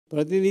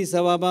प्रतिनिधि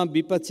सभामा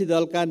विपक्षी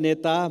दलका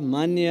नेता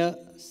मान्य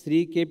श्री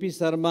केपी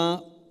शर्मा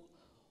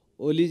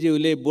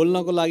ओलीज्यूले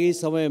बोल्नको लागि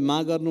समय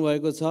माग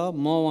गर्नुभएको छ।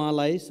 म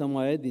उहाँलाई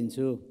समय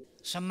दिन्छु।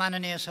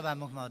 सम्माननीय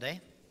सभामुख महोदय,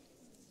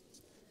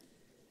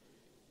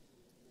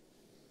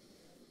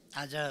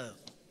 आज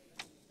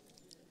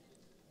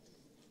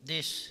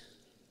देश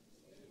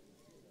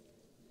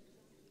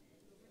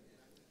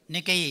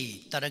निकै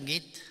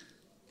तरङ्गित,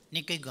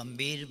 निकै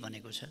गम्भीर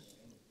बनेको छ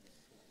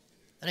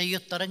र यो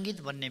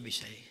तरङ्गित बन्ने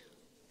विषय,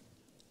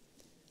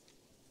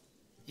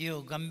 यो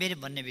गम्भीर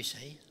बन्ने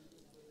विषय,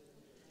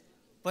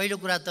 पहिलो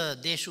कुरा त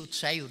देश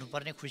उत्साही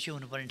हुनुपर्ने, खुसी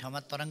हुनुपर्ने ठाउँमा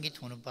तरङ्गित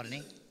हुनुपर्ने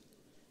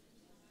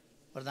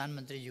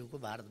प्रधानमन्त्रीज्यूको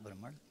भारत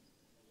भ्रमण,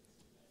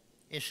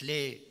 यसले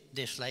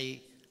देशलाई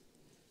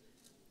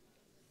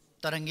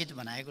तरङ्गित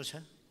बनाएको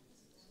छ।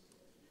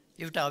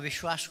 एउटा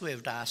अविश्वासको,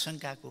 एउटा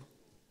आशंकाको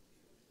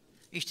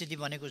स्थिति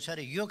बनेको छ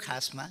र यो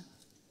खासमा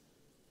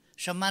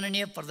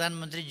सम्माननीय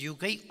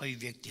प्रधानमन्त्रीज्यूकै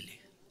अभिव्यक्तिले,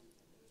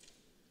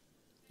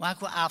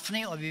 उहाँको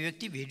आफ्नै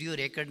अभिव्यक्ति भिडियो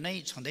रेकर्ड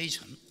नै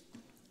छँदैछन्,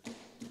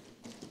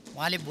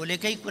 उहाँले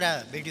बोलेकै कुरा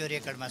भिडियो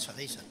रेकर्डमा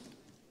छँदैछन्।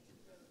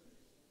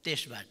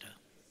 त्यसबाट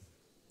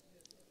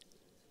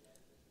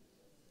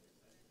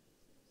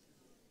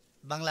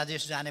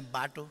बङ्गलादेश जाने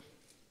बाटो,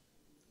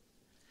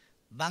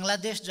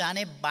 बङ्गलादेश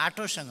जाने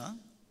बाटोसँग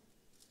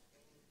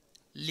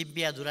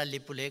लिम्बियाधुरा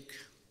लिपुलेक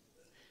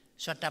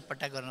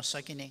सट्टापट्टा गर्न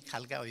सकिने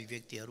खालका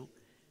अभिव्यक्तिहरू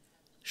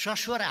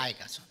सस्वर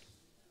आएका छन्।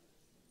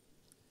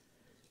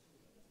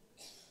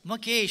 म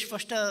के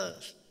स्पष्ट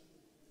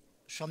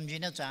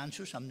सम्झिन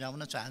चाहन्छु,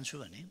 सम्झाउन चाहन्छु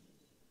भने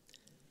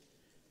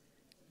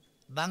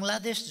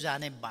बङ्गलादेश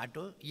जाने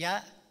बाटो या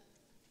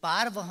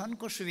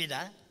पारवहनको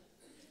सुविधा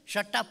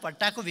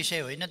सट्टापट्टाको विषय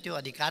होइन, त्यो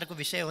अधिकारको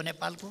विषय हो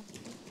नेपालको,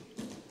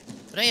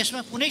 र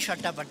यसमा कुनै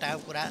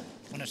सट्टापट्टाको कुरा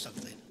हुन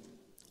सक्दैन।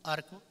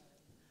 अर्को,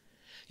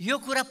 यो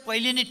कुरा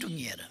पहिले नै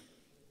टुङ्गिएर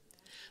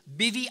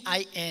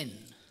BVIN,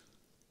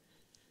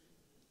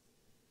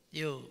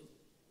 यो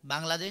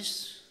बङ्गलादेश,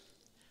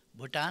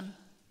 भुटान,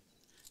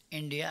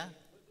 इन्डिया,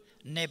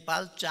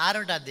 नेपाल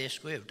चारवटा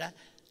देशको एउटा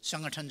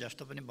सङ्गठन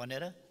जस्तो पनि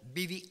बनेर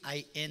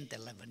BVIN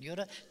त्यसलाई भनियो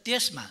र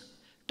त्यसमा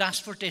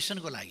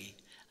ट्रान्सपोर्टेसनको लागि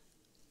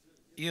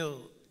यो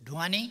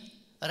ढुवानी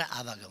र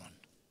आवागमन,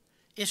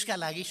 यसका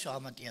लागि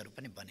सहमतिहरू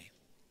पनि बने,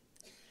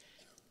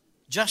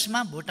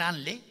 जसमा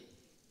भुटानले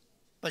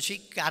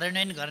पछि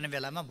कार्यान्वयन गर्ने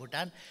बेलामा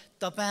भुटान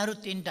तपाईहरू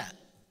तीनटा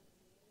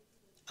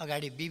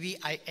अगाडि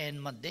BVIN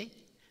मध्ये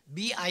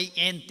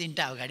BIN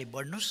तीनटा अगाडि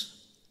बढ्नुस्,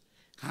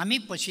 हामी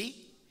पछि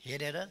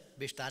हेरेर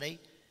बिस्तारै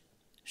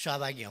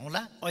सहभागी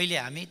हौँला, अहिले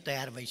हामी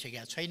तयार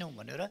भइसकेका छैनौँ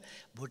भनेर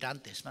भुटान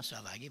त्यसमा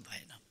सहभागी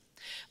भएन।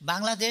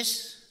 बङ्गलादेश,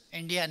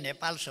 इन्डिया,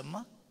 नेपालसम्म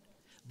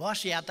बस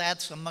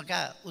यातायातसम्मका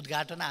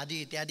उद्घाटन आदि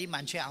इत्यादि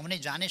मान्छे आउने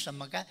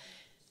जानेसम्मका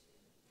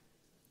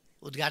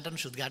उद्घाटन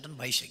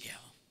भइसक्यो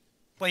हो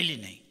पहिले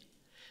नै।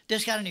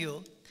 त्यसकारण यो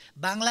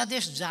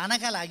बङ्गलादेश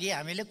जानका लागि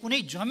हामीले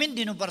कुनै जमिन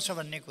दिनुपर्छ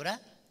भन्ने कुरा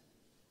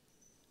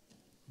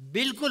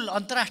बिल्कुल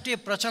अन्तर्राष्ट्रिय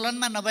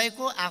प्रचलनमा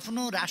नभएको,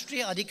 आफ्नो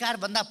राष्ट्रिय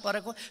अधिकारभन्दा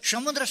परको,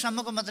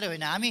 समुद्रसम्मको मात्रै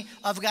होइन, हामी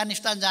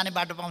अफगानिस्तान जाने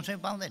बाटो पाउँछौँ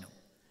कि पाउँदैनौँ,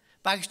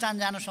 पाकिस्तान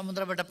जानु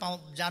समुद्रबाट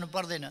जानु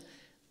पर्दैन,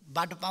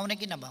 बाटो पाउने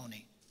कि नपाउने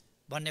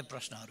भन्ने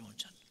प्रश्नहरू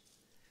हुन्छन्।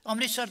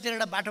 अमृतसरतिर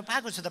एउटा बाटो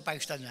पाएको छ त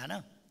पाकिस्तान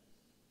जान,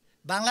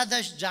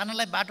 बङ्गलादेश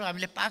जानलाई बाटो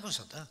हामीले पाएको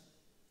छ त।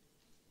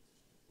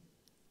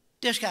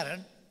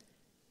 त्यसकारण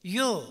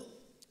यो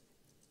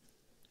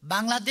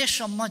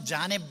बङ्गलादेशसम्म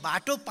जाने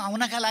बाटो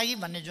पाउनका लागि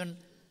भन्ने जुन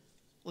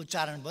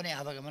उच्चारण बने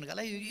आवागमनका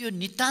लागि, यो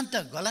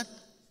नितान्त गलत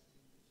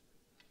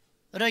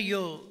र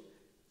यो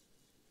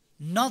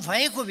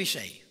नभएको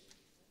विषय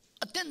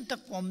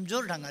अत्यन्त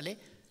कमजोर ढङ्गले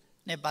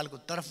नेपालको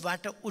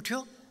तर्फबाट उठ्यो।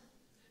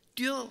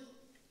 त्यो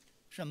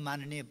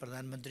सम्माननीय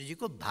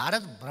प्रधानमन्त्रीजीको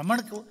भारत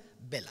भ्रमणको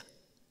बेला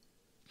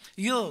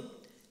यो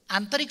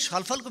आन्तरिक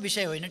छलफलको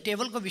विषय होइन,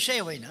 टेबलको विषय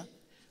होइन,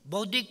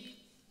 बौद्धिक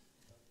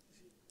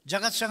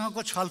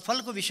जगतसँगको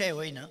छलफलको विषय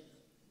होइन,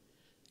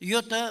 यो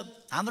त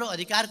हाम्रो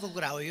अधिकारको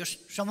कुरा हो। यो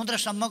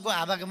समुद्रसम्मको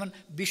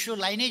आवागमन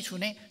विश्वलाई नै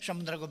छुने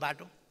समुद्रको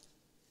बाटो,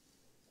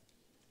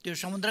 त्यो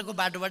समुद्रको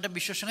बाटोबाट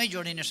विश्वसँगै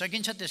जोडिन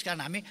सकिन्छ।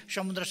 त्यसकारण हामी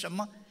समुद्रसम्म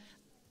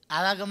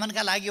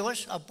आवागमनका लागि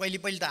होस्, अब पहिले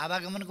त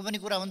आवागमनको पनि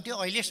कुरा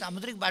हुन्थ्यो, अहिले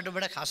सामुद्रिक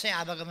बाटोबाट खासै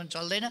आवागमन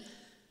चल्दैन,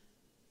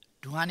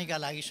 ढुवानीका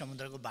लागि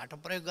समुद्रको बाटो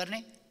प्रयोग गर्ने,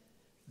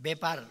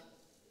 व्यापार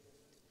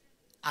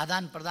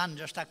आदान प्रदान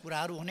जस्ता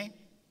कुराहरू हुने,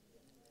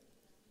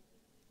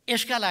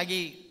 यसका लागि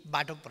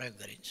बाटो प्रयोग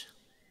गरिन्छ।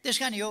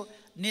 त्यसकारण यो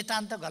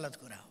नितान्त गलत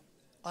कुरा हो।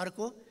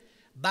 अर्को,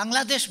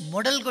 बङ्गलादेश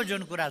मोडलको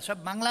जुन कुरा छ,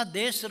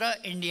 बङ्गलादेश र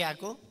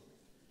इन्डियाको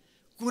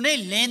कुनै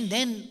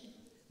लेनदेन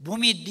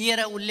भूमि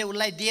दिएर उसले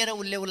उसलाई दिएर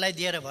उसले उसलाई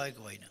दिएर भएको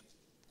होइन,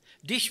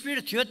 डिस्प्युट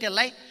थियो,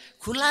 त्यसलाई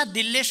खुला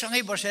दिलले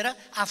सँगै बसेर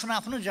आफ्नो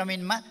आफ्नो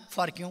जमिनमा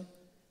फर्क्यौँ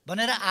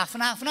भनेर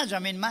आफ्ना आफ्ना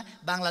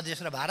जमिनमा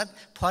बङ्गलादेश र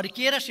भारत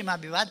फर्किएर सीमा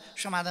विवाद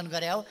समाधान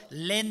गरे हो,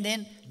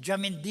 लेनदेन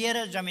जमिन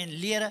दिएर जमिन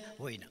लिएर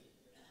होइन।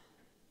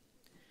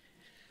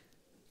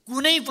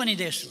 कुनै पनि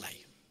देशलाई,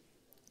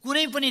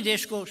 कुनै पनि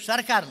देशको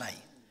सरकारलाई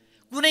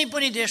कुनै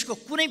पनि देशको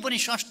कुनै पनि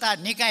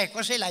संस्था निकाय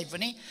कसैलाई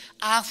पनि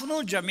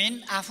आफ्नो जमिन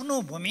आफ्नो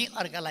भूमि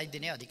अर्कालाई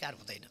दिने अधिकार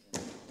हुँदैन।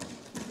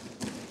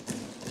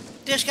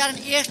 त्यसकारण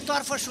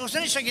यसतर्फ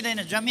सोच्नै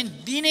सकिँदैन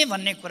जमिन दिने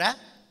भन्ने कुरा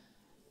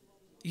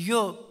यो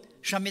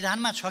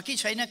संविधानमा छ कि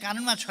छैन,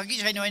 कानुनमा छ कि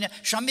छैन, होइन,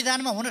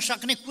 संविधानमा हुन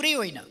सक्ने कुरै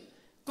होइन।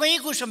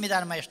 कहीँको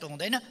संविधानमा यस्तो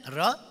हुँदैन र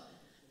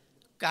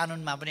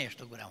कानुनमा पनि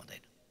यस्तो कुरा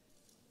हुँदैन।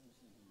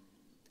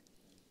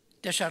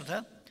 त्यसर्थ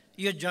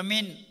यो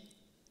जमिन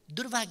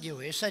दुर्भाग्य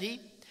हो। यसरी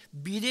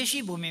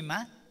विदेशी भूमिमा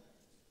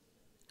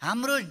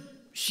हाम्रो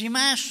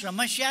सीमा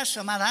समस्या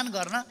समाधान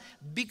गर्न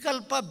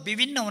विकल्प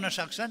विभिन्न हुन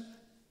सक्छन्,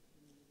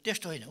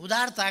 त्यस्तो होइन।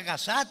 उदारताका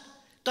साथ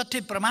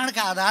तथ्य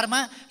प्रमाणका आधारमा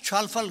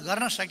छलफल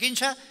गर्न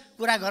सकिन्छ,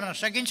 कुरा गर्न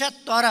सकिन्छ।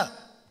 तर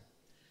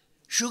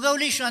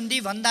सुगौली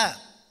सन्धिभन्दा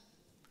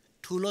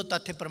ठुलो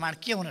तथ्य प्रमाण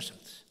के हुन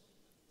सक्छ?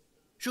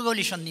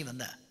 सुगौली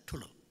सन्धिभन्दा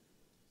ठुलो।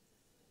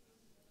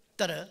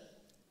 तर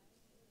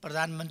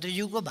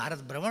प्रधानमन्त्रीज्यूको भारत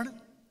भ्रमण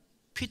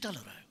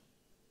फितलो रह्यो,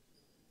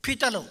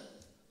 फितलो।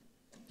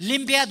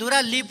 लिम्पियाधुरा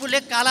लिपुले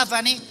काला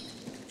पानी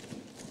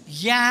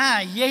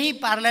यहाँ यही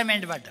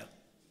पार्लियामेन्टबाट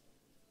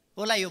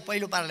होला, यो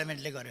पहिलो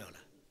पार्लियामेन्टले गर्यो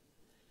होला।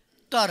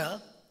 तर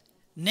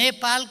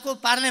नेपालको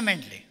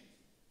पार्लियामेन्टले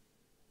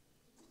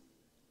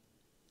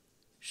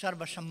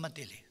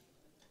सर्वसम्मतिले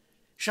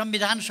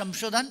संविधान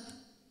संशोधन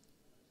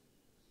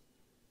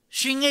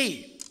सँगै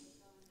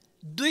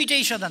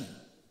दुईटै सदनले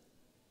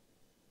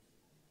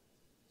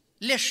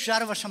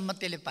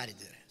सर्वसम्मतिले पारित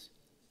गरेछ।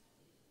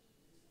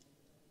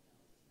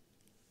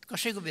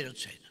 कसैको विरोध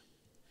छैन।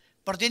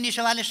 प्रतिनिधि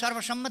सभाले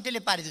सर्वसम्मतिले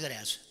पारित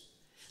गरेछ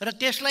र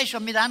त्यसलाई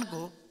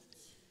संविधानको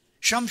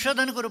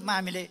संशोधनको रूपमा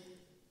हामीले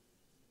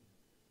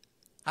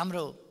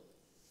हाम्रो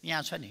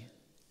यहाँ छ नि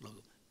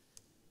लोगोमा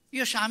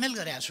यो सामेल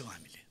गरेका छौँ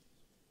हामीले।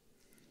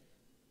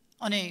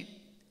 अनि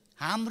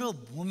हाम्रो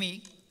भूमि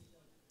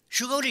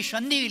सुगौली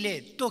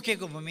सन्धिले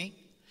तोकेको भूमि,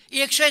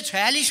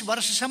 146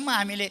 वर्षसम्म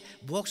हामीले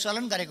भोग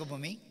चलन गरेको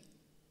भूमि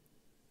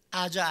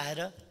आज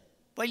आएर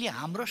पहिले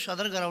हाम्रो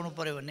सदर गराउनु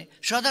पर्यो भन्ने।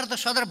 सदर त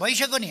सदर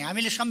भइसक्यो नि,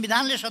 हामीले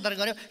संविधानले सदर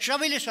गर्यो,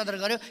 सबैले सदर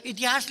गर्यो,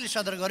 इतिहासले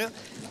सदर गर्यो,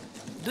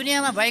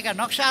 दुनियाँमा भएका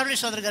नक्साहरूले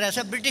सदर गरेका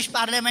छ, ब्रिटिस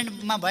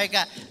पार्लियामेन्टमा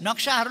भएका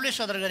नक्साहरूले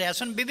सदर गरेका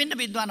छन्, विभिन्न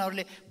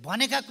विद्वानहरूले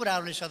भनेका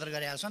कुराहरूले सदर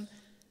गरेका छन्।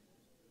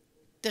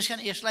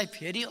 त्यसकारण यसलाई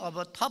फेरि अब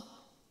थप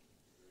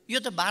यो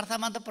त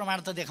वार्तामा त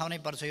प्रमाण त देखाउनै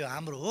पर्छ, यो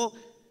हाम्रो हो।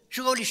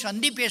 सुगौली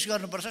सन्धि पेश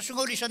गर्नुपर्छ,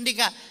 सुगौली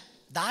सन्धिका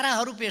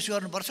धाराहरू पेश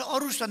गर्नुपर्छ,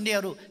 अरू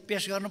सन्धिहरू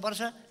पेश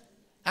गर्नुपर्छ।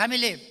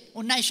 हामीले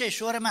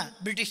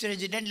 1916मा ब्रिटिस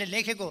रेजिडेन्टले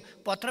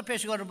लेखेको पत्र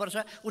पेश गर्नुपर्छ।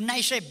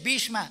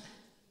 1920मा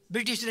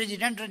ब्रिटिस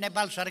रेजिडेन्ट र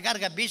नेपाल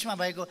सरकारका बिचमा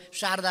भएको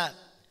शारदा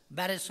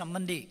ब्यारेज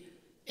सम्बन्धी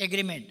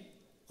एग्रिमेन्ट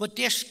हो,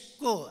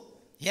 त्यसको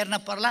हेर्न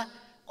पर्ला,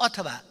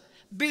 अथवा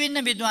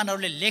विभिन्न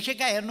विद्वानहरूले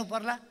लेखेका हेर्नु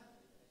पर्ला।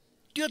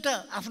 त्यो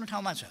त आफ्नो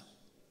ठाउँमा छ।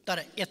 तर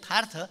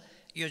यथार्थ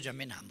यो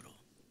जमिन हाम्रो हो।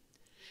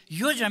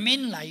 यो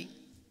जमिनलाई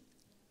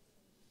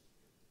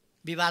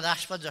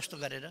विवादास्पद जस्तो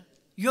गरेर,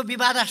 यो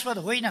विवादास्पद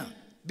होइन,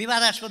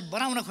 विवादास्पद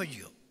बनाउन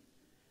खोजियो।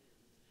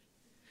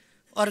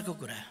 अर्को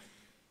कुरा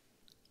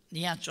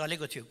यहाँ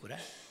चलेको थियो कुरा,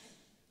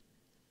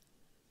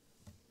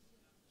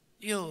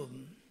 यो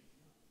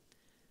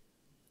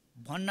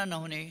भन्न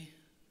नहुने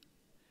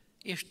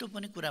यस्तो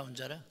पनि कुरा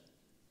हुन्छ र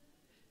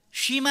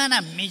सिमाना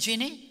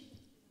मिचिने,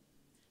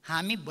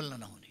 हामी बोल्न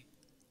नहुने।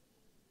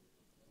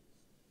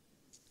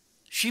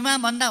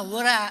 सीमाभन्दा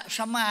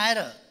वरासम्म आएर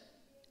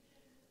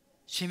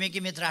छिमेकी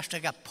मित्र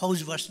राष्ट्रका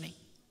फौज बस्ने,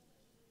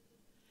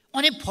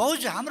 अनि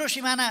फौज हाम्रो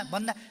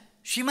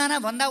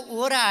सिमानाभन्दा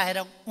ओरा आएर,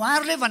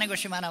 उहाँहरूले भनेको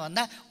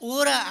सिमानाभन्दा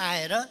ओरा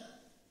आएर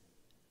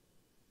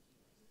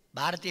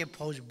भारतीय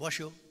फौज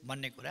बस्यो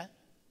भन्ने कुरा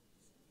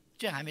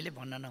चाहिँ हामीले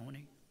भन्न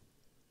नहुने।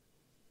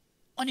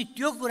 अनि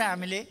त्यो कुरा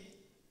हामीले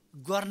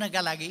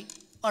गर्नका लागि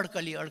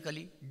अड्कली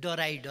अड्कली,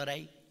 डराई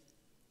डराई,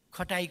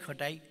 खटाई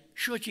खटाई,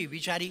 सोची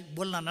विचारी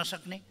बोल्न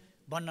नसक्ने,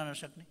 भन्न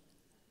नसक्ने।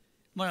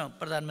 म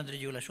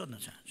प्रधानमन्त्रीज्यूलाई सोध्न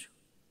चाहन्छु,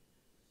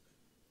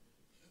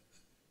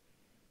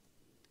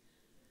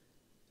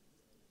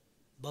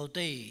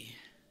 बहुतै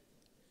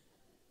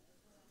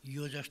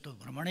यो जस्तो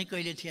भ्रमणै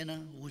कहिले थिएन,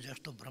 ऊ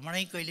जस्तो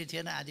भ्रमणै कहिले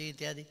थिएन, आदि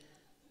इत्यादि।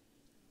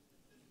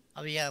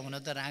 अब यहाँ हुन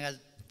त राँगा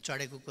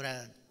चढेको कुरा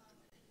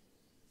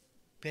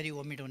फेरि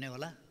ओमिट हुने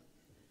होला।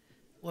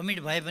 ओमिट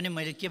भए पनि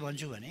मैले के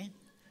भन्छु भने,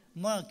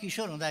 म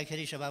किशोर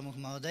हुँदाखेरि सभामुख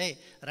महोदय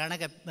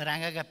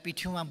राँगाका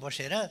पिठ्युमा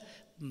बसेर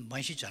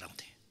भैँसी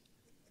चराउँथेँ,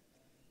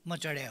 म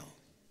चढे हो।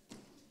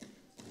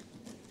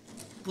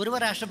 पूर्व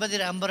राष्ट्रपति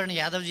रामवरण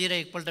यादवजी र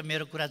एकपल्ट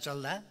मेरो कुरा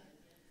चल्दा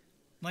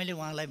मैले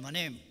उहाँलाई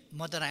भने,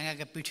 म त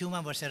राँगाका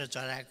पिठ्युमा बसेर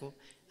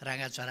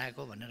राँगा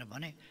चराएको भनेर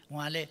भने।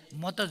 उहाँले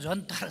म त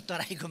झन्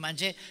तराईको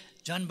मान्छे,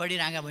 झन् बढी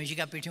राँगा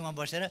भैँसीका पिठ्युमा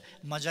बसेर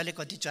मजाले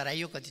कति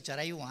चराइयो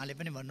उहाँले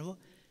पनि भन्नुभयो।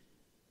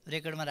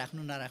 रेकर्डमा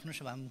राख्नु नराख्नु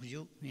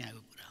सभामुखज्यू यहाँको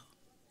कुरा हो।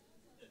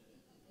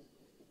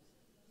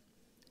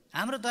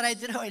 हाम्रो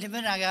तराईतिर अहिले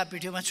पनि राँगा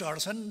पिठ्युमा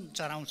चढ्छन्,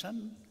 चराउँछन्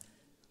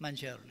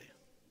मान्छेहरूले।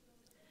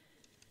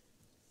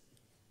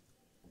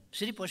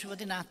 श्री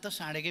पशुपतिनाथ त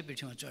साँडेकै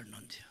पिठ्युमा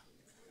चढ्नुहुन्थ्यो,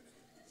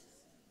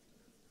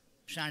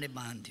 साँडे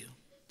बाँध्थ्यो।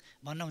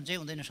 भन्नुहुन्छ है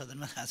हुँदैन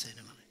सदनमा थाहा छैन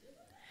मलाई।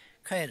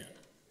 खैर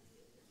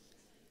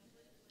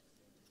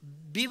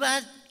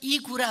विवाद यी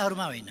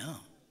कुराहरूमा होइन,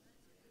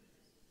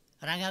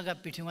 राँगाका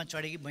पिठ्यौमा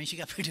चढे कि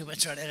भैँसीका पिठ्यौमा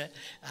चढेर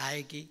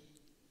आए कि,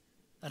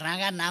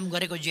 राँगा नाम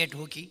गरेको जेठ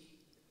हो कि,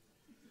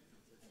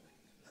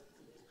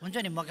 हुन्छ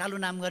नि मकालु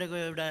नाम गरेको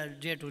एउटा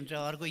जेठ हुन्छ,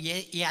 अर्को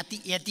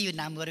यति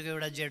नाम गरेको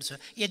एउटा जेठ छ,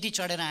 यति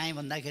चढेर आएँ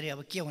भन्दाखेरि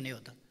अब के हुने हो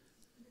त?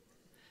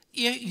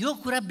 यो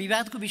कुरा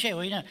विवादको विषय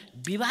होइन।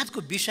 विवादको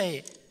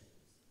विषय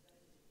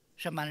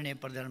सम्माननीय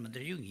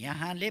प्रधानमन्त्रीज्यू,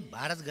 यहाँले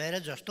भारत गएर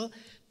जस्तो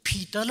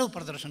फितलो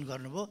प्रदर्शन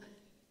गर्नुभयो,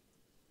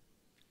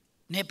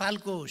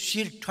 नेपालको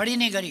शिर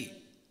ठडिने गरी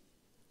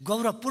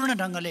गौरवपूर्ण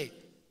ढङ्गले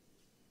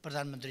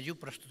प्रधानमन्त्रीज्यू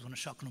प्रस्तुत हुन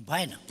सक्नु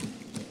भएन।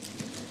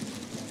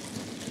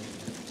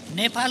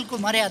 नेपालको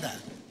मर्यादा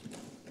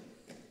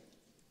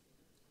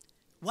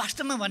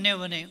वास्तवमा भन्ने हो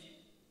भने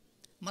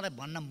मलाई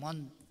भन्न मन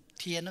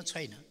थिएन,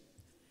 छैन,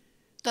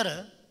 तर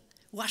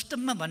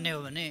वास्तवमा भन्ने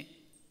हो भने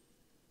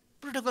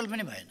प्रोटोकल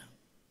पनि भएन,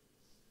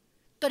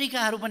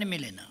 तरिकाहरू पनि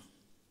मिलेन।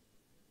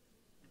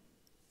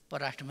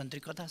 परराष्ट्र मन्त्री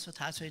कता छ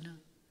थाहा छैन,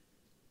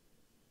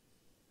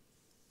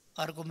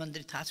 अर्को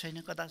मन्त्री थाहा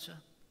छैन कता छ,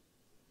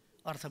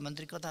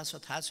 अर्थमन्त्री कता छ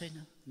थाहा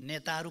छैन,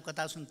 नेताहरू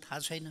कता छन् थाहा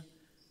छैन।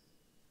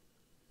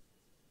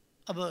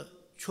 अब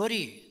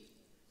छोरी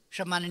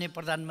सम्माननीय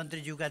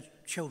प्रधानमन्त्रीज्यूका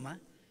छेउमा,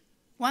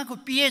 उहाँको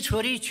पिए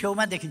छोरी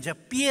छेउमा देखिन्छ,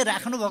 पिए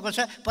राख्नुभएको छ,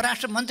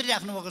 परराष्ट्र मन्त्री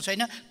राख्नुभएको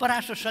छैन,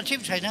 परराष्ट्र सचिव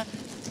छैन,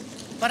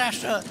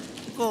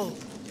 परराष्ट्रको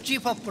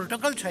चिफ अफ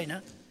प्रोटोकल छैन,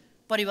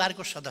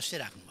 परिवारको सदस्य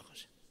राख्नुभएको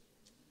छ।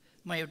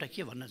 म एउटा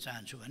के भन्न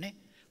चाहन्छु भने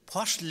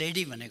फर्स्ट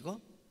लेडी भनेको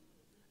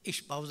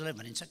स्पाउजलाई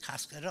भनिन्छ,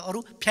 खास गरेर अरू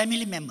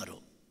फ्यामिली मेम्बर हो।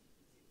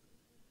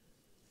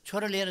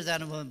 छोरो लिएर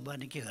जानुभयो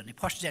भने के गर्ने?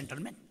 फर्स्ट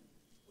जेन्टलम्यान,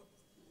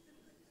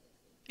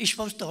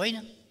 स्पाउज त होइन।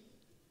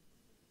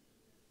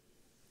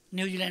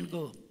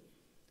 न्युजिल्यान्डको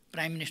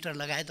प्राइम मिनिस्टर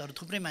लगायत अरू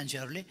थुप्रै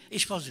मान्छेहरूले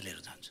स्पाउज लिएर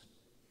जान्छन्,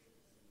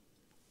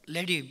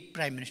 लेडी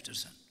प्राइम मिनिस्टर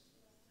छन्,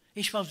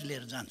 स्पाउज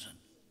लिएर जान्छन्।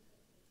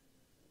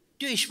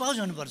 त्यो स्पाउज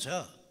हुनुपर्छ,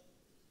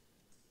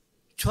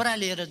 छोरा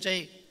लिएर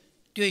चाहिँ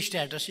त्यो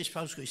स्ट्याटस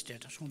स्पाउजको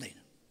स्ट्याटस हुँदैन।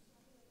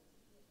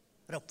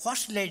 र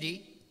फर्स्ट लेडी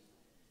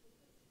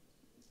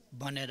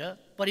भनेर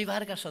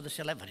परिवारका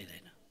सदस्यलाई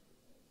भनिँदैन।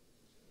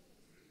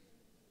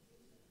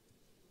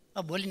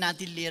 अब भोलि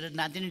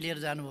नातिनी लिएर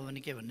जानुभयो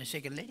भने के भन्ने?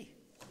 Second lady.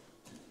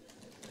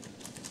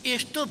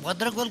 यस्तो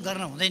भद्रगोल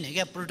गर्न हुँदैन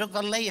क्या,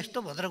 प्रोटोकललाई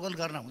यस्तो भद्रगोल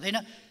गर्न हुँदैन।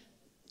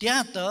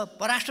 त्यहाँ त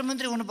परराष्ट्र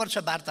मन्त्री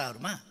हुनुपर्छ,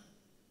 वार्ताहरूमा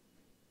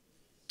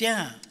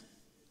त्यहाँ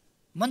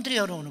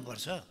मन्त्रीहरू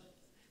हुनुपर्छ,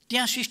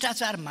 त्यहाँ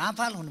शिष्टाचार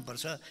महापाल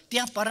हुनुपर्छ,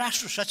 त्यहाँ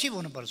परराष्ट्र सचिव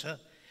हुनुपर्छ,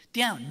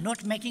 त्यहाँ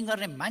नोट मेकिङ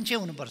गर्ने मान्छे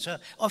हुनुपर्छ,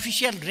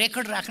 अफिसियल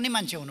रेकर्ड राख्ने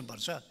मान्छे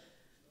हुनुपर्छ।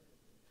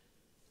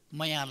 म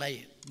यहाँलाई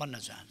भन्न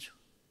चाहन्छु,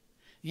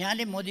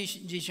 यहाँले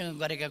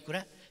मोदीजीसँग गरेका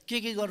कुरा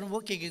के गर्नुभयो,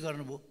 के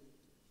गर्नुभयो,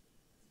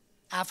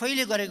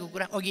 आफैले गरेको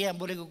कुरा, अघि यहाँ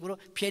बोलेको कुरो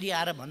फेरि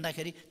आएर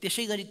भन्दाखेरि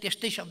त्यसै गरी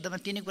त्यस्तै शब्दमा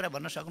तिनै कुरा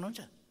भन्न सक्नुहुन्छ?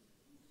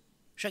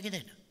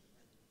 सकिँदैन।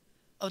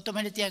 अब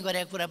तपाईँले त्यहाँ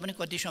गरेको कुरा पनि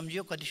कति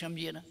सम्झियो, कति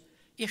सम्झिएन,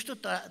 यस्तो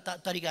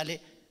तरिकाले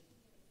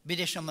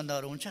विदेश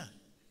सम्बन्धहरू हुन्छ।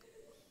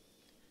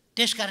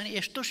 त्यसकारण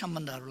यस्तो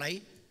सम्बन्धहरूलाई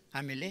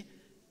हामीले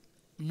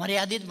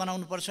मर्यादित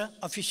बनाउनुपर्छ,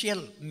 अफिसियल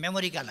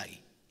मेमोरीका लागि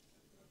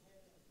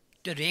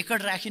त्यो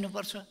रेकर्ड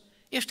राखिनुपर्छ,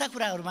 यस्ता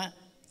कुराहरूमा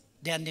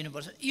ध्यान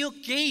दिनुपर्छ। यो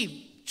केही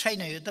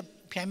छैन, यो त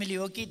फ्यामिली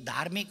हो कि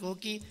धार्मिक हो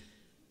कि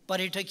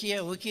पर्यटकीय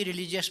हो कि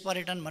रिलिजियस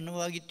पर्यटन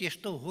भन्नुभयो कि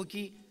त्यस्तो हो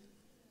कि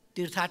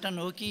तीर्थाटन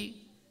हो कि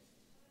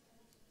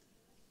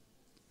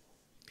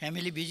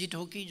फ्यामिली भिजिट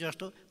हो कि,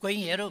 जस्तो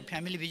कोही हेरो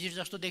फ्यामिली भिजिट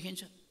जस्तो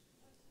देखिन्छ।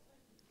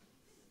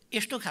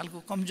 यस्तो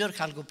खालको कमजोर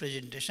खालको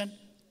प्रेजेन्टेसन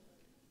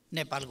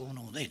नेपालको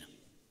हुनु हुँदैन।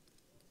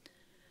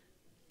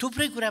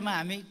 थुप्रै कुरामा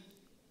हामी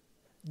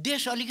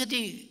देश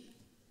अलिकति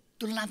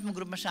तुलनात्मक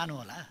रूपमा सानो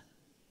होला,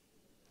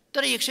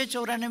 तर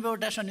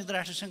 194वटा संयुक्त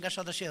राष्ट्रसङ्घका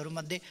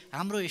सदस्यहरूमध्ये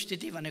हाम्रो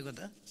स्थिति भनेको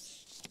त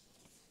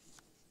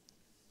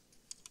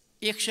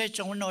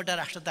 154वटा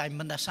राष्ट्र त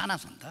हामीभन्दा साना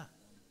छन् त,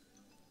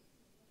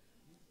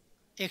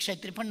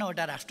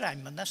 153वटा राष्ट्र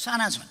हामीभन्दा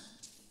साना छन्।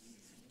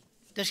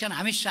 त्यसकारण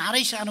हामी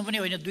साह्रै सानो पनि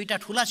होइन, दुईटा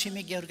ठुला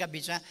छिमेकीहरूका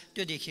बिचमा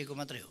त्यो देखिएको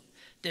मात्रै हो।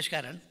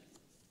 त्यसकारण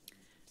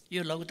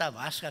यो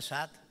लघुताभासका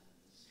साथ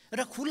र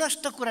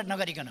खुलस्त कुरा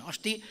नगरिकन,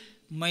 अस्ति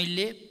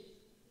मैले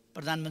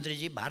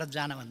प्रधानमन्त्रीजी भारत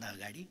जानभन्दा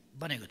अगाडि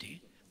भनेको थिएँ,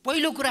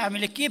 पहिलो कुरा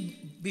हामीले के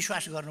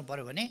विश्वास गर्नु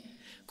पर्यो भने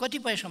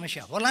कतिपय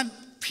समस्या होलान्,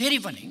 फेरि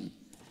पनि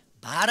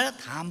भारत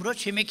हाम्रो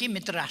छिमेकी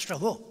मित्र राष्ट्र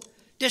हो।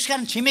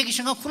 त्यसकारण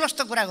छिमेकीसँग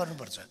खुलस्त कुरा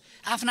गर्नुपर्छ।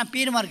 आफ्ना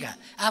पिरमर्का,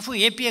 आफू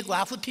हेपिएको,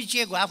 आफू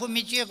थिचिएको, आफू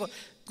मिचिएको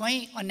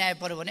कहीँ अन्याय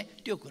पर्यो भने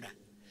त्यो कुरा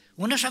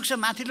हुनसक्छ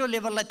माथिल्लो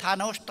लेभललाई थाहा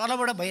नहोस्,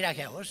 तलबाट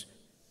भइराखेको होस्,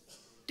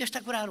 त्यस्ता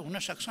कुराहरू हुन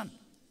सक्छन्।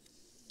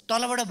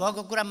 तलबाट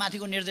भएको कुरा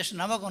माथिको निर्देश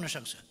नभएको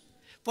हुनसक्छ।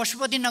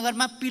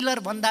 पशुपतिनगरमा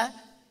पिलरभन्दा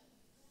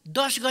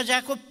 10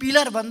 गजाको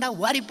पिलरभन्दा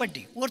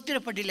वारिपट्टि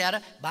ओर्तिरपट्टि ल्याएर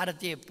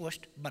भारतीय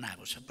पोस्ट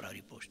बनाएको छ,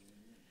 प्रहरी पोस्ट।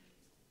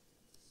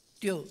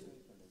 त्यो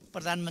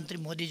प्रधानमन्त्री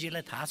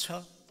मोदीजीलाई थाहा छ,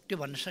 त्यो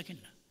भन्न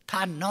सकिन्न,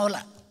 थाहा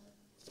नहोला।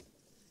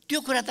 त्यो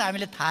कुरा त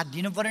हामीले थाहा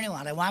दिनु पर्यो नि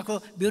उहाँलाई, उहाँको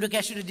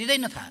ब्युरोक्रेसीले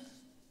दिँदैन थाहा।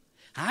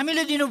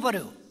 हामीले दिनु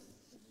पर्यो।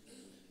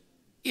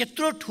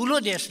 यत्रो ठुलो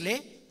देशले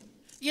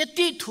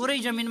यति थोरै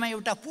जमिनमा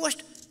एउटा पोस्ट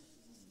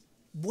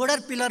बोर्डर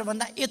पिलर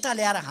भन्दा यता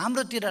ल्याएर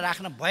हाम्रोतिर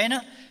राख्न भएन।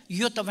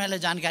 यो तपाईलाई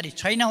जानकारी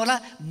छैन होला,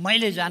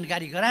 मैले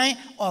जानकारी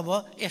गराएँ, अब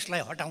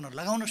यसलाई हटाउन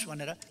लगाउनुस्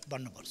भनेर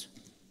भन्नुपर्छ।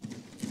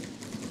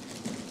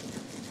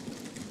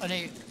 अनि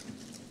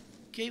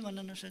केही भन्न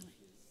नसक्ने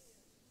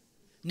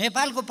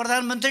नेपालको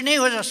प्रधानमन्त्री नै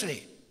हो जसले,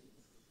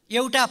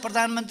 एउटा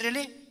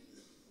प्रधानमन्त्रीले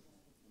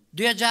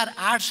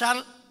 2008 साल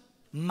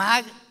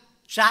माघ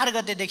 4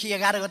 गतेदेखि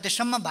 11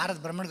 गतेसम्म भारत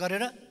भ्रमण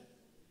गरेर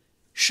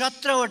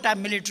 17वटा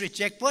मिलिट्री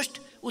चेकपोस्ट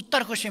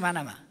उत्तरको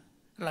सिमानामा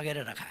लगेर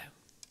राखायो।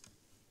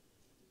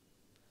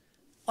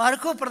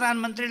 अर्को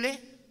प्रधानमन्त्रीले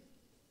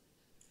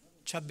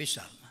 26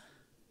 सालमा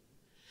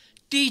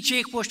ती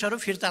चेकपोस्टहरू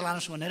फिर्ता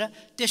लानुस् भनेर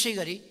त्यसै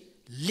गरी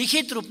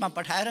लिखित रूपमा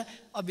पठाएर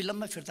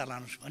अविलम्ब फिर्ता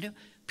लानुस् भन्यो।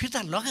 फिर्ता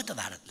लग्यो त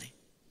भारतले।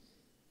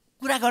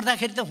 कुरा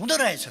गर्दाखेरि त हुँदो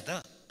रहेछ त,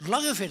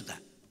 लग्यो फिर्ता।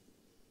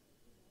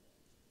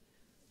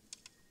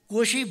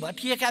 कोशी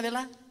भत्किएका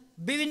बेला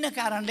विभिन्न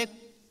कारणले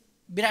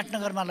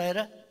विराटनगरमा लगेर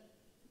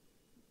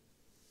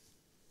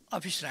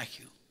अफिस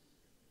राखियो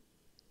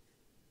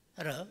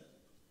र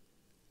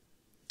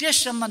त्यस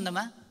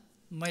सम्बन्धमा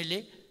मैले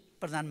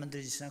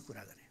प्रधानमन्त्रीजीसँग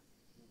कुरा गरेँ।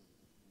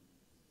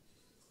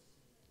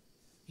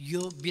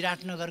 यो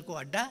विराटनगरको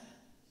अड्डा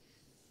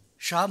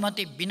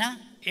सहमति बिना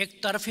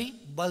एकतर्फी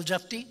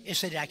बलजफ्ती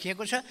यसरी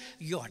राखिएको छ,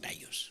 यो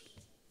हटाइयोस्।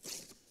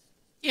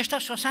 यस्ता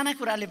ससाना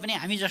कुराले पनि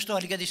हामी जस्तो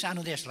अलिकति सानो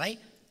देशलाई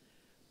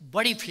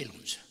बढी फिल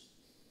हुन्छ,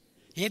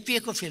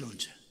 हेपिएको फिल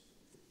हुन्छ,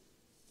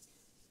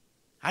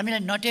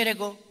 हामीलाई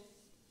नटेरेको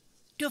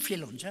त्यो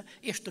फिल हुन्छ।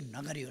 यस्तो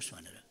नगरियोस्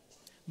भनेर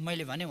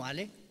मैले भने,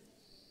 उहाँले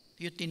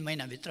यो 3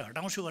 महिनाभित्र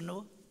हटाउँछु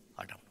भन्नुभयो।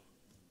 हटाउनु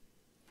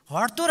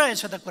हट्दो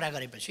रहेछ त कुरा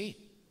गरेपछि।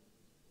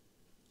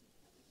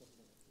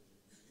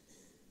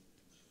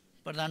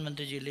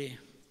 प्रधानमन्त्रीजीले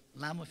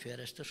लामो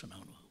फेरस्त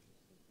सुनाउनु भयो।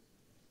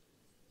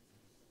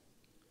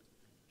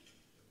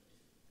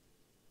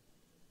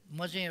 म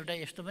चाहिँ एउटा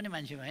यस्तो पनि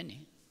मान्छे भएँ नि,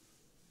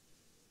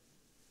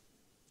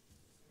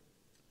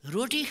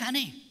 रोटी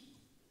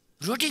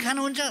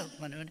खानुहुन्छ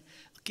भन्यो भने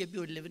केपी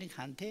ओलीले पनि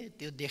खान्थे,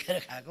 त्यो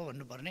देखेर खाएको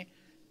भन्नुपर्ने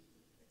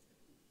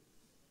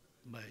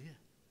भयो क्या।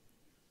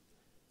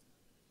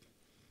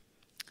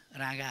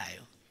 रागा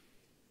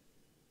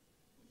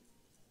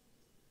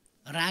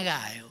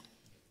आयो,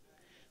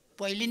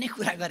 पहिले नै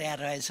कुरा गरे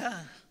रहेछ।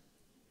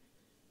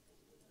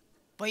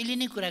 पहिले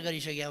नै कुरा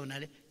गरिसक्यो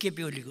उनीहरूले।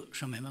 केपी ओलीको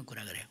समयमा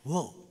कुरा गरे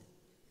हो,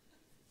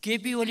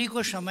 केपी ओलीको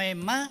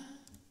समयमा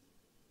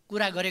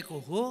कुरा गरेको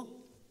हो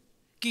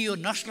कि यो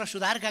नस्ल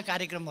सुधारका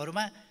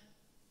कार्यक्रमहरूमा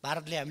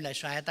भारतले हामीलाई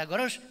सहायता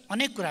गरोस्,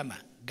 अनेक कुरामा,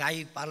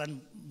 गाई पालन,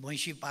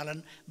 भैँसी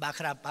पालन,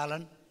 बाख्रा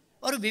पालन,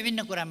 अरू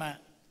विभिन्न कुरामा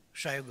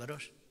सहयोग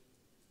गरोस्।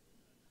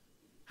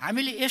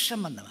 हामीले यस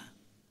सम्बन्धमा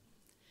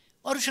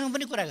अरूसँग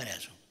पनि कुरा गरेका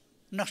छौँ।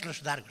 नस्ल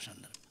सुधारको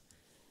सन्दर्भमा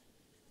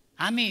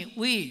हामी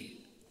उही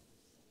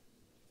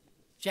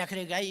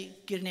च्याख्रे गाई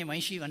किर्ने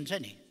भैँसी भन्छ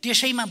नि,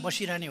 त्यसैमा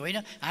बसिरहने होइन।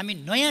 हामी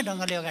नयाँ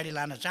ढङ्गले अगाडि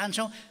लान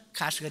चाहन्छौँ,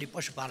 खास गरी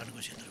पशुपालनको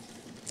क्षेत्रमा।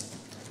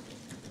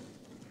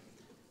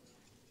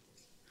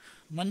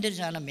 मन्दिर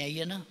जान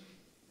भ्याइएन,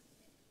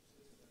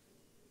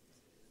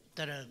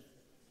 तर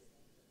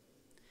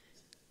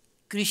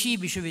कृषि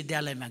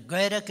विश्वविद्यालयमा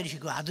गएर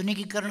कृषिको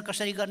आधुनिकीकरण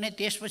कसरी गर्ने,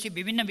 त्यसपछि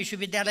विभिन्न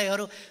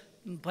विश्वविद्यालयहरू,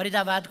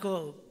 फरिदाबादको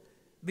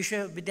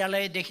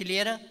विश्वविद्यालयदेखि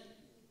लिएर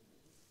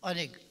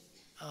अनेक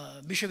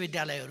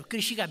विश्वविद्यालयहरू,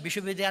 कृषिका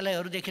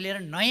विश्वविद्यालयहरूदेखि लिएर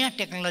नयाँ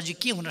टेक्नोलोजी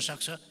के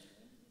हुनसक्छ,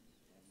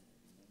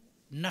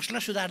 नस्ल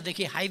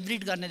सुधारदेखि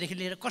हाइब्रिड गर्नेदेखि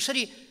लिएर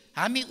कसरी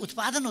हामी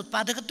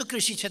उत्पादकत्व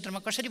कृषि क्षेत्रमा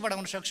कसरी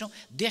बढाउन सक्छौँ,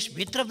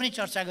 देशभित्र पनि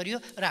चर्चा गरियो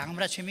र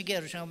हाम्रा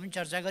छिमेकीहरूसँग पनि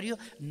चर्चा गरियो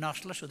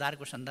नस्ल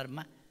सुधारको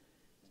सन्दर्भमा।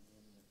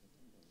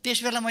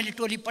 त्यसबेला मैले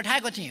टोली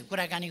पठाएको थिएँ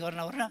कुराकानी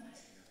गर्न।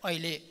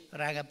 अहिले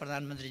रागा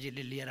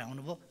प्रधानमन्त्रीजीले लिएर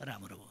आउनुभयो,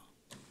 राम्रो भयो।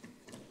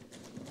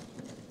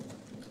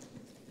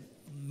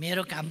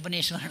 मेरो काम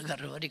पनि स्मरण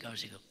गर्नुभयो नि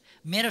कमसेकम।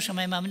 मेरो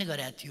समयमा पनि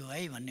गरेको थियो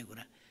है भन्ने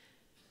कुरा।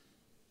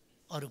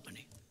 अरू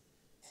पनि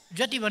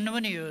जति भन्नुभयो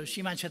नि, यो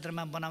सीमा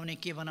क्षेत्रमा बनाउने,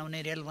 के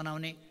बनाउने, रेल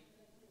बनाउने,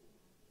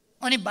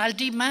 अनि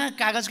बाल्टीमा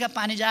कागजका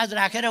पानी जहाज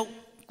राखेर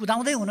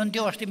कुदाउँदै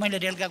हुनुहुन्थ्यो। अस्ति मैले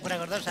रेलका कुरा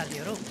गर्दा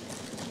साथीहरू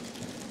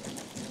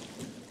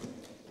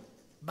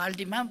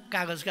बाल्टीमा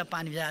कागजका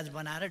पानी जहाज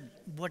बनाएर,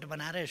 बोट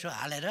बनाएर यसो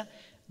हालेर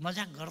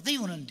मजाक गर्दै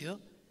हुनुहुन्थ्यो।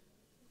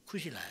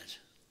 खुसी लागेछ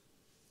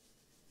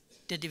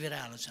त्यति बेला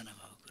आलोचना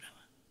भएको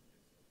कुरामा।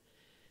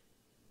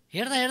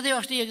 हेर्दै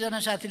अस्ति एकजना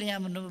साथीले यहाँ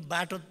भन्नुभयो,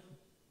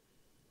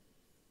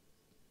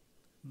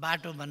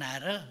 बाटो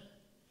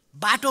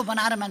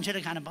बनाएर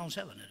मान्छेले खान पाउँछ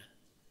भनेर।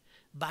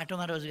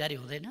 बाटोमा रोजगारी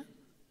हुँदैन,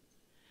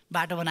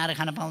 बाटो बनाएर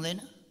खान पाउँदैन,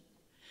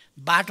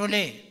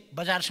 बाटोले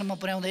बजारसम्म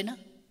पुर्याउँदैन,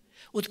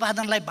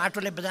 उत्पादनलाई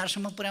बाटोले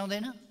बजारसम्म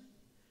पुर्याउँदैन,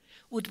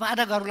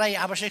 उत्पादकहरूलाई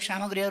आवश्यक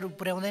सामग्रीहरू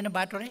पुर्याउँदैन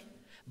बाटोले।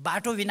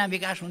 बाटो बिना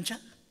विकास हुन्छ?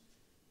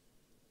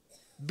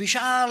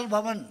 विशाल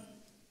भवन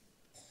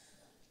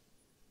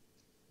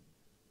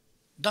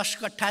 10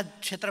 कट्ठा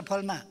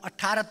क्षेत्रफलमा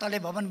 18 तले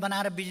भवन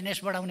बनाएर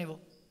बिजनेस बढाउने भयो।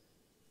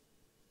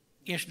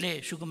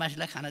 यसले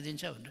सुकुम्बासीलाई खान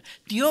दिन्छ भनेर।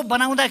 त्यो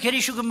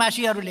बनाउँदाखेरि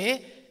सुकुम्बासीहरूले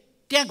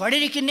त्यहाँ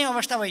घडेरी किन्ने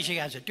अवस्था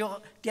भइसकेको छ। त्यो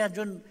त्यहाँ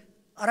जुन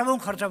अरबौँ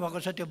खर्च भएको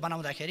छ त्यो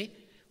बनाउँदाखेरि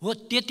हो,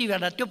 त्यति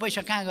बेला त्यो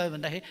पैसा कहाँ गयो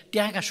भन्दाखेरि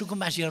त्यहाँका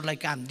सुकुम्बासीहरूलाई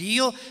काम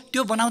दियो।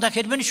 त्यो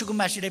बनाउँदाखेरि पनि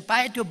सुकुम्बासीले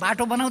पाए, त्यो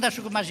बाटो बनाउँदा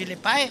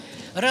सुकुम्बासीले पाए।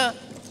 र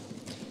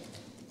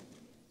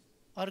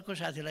अर्को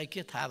साथीलाई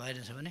के थाहा भएन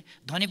छ भने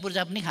धनी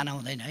पूर्जा पनि खान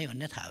हुँदैन है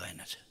भन्ने थाहा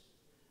भएन छ।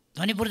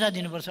 धनी पूर्जा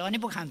दिनुपर्छ, अनि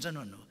पो खान्छन्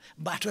भन्नु।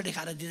 बाटोले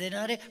खान दिँदैन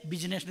अरे,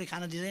 बिजनेसले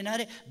खान दिँदैन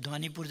अरे,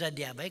 धनी पूर्जा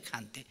दिए भए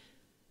खान्थे।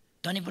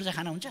 धनी पूर्जा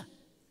खान हुन्छ?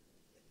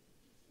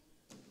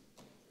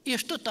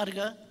 यस्तो तर्क,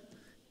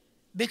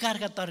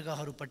 बेकारका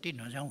तर्कहरूपट्टि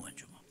नजाउँ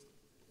भन्छु म।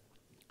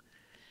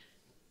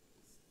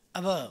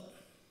 अब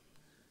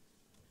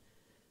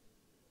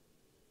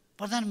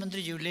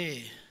प्रधानमन्त्रीज्यूले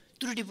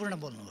त्रुटिपूर्ण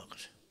बोल्नुभएको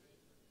छ।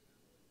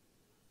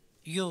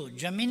 यो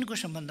जमिनको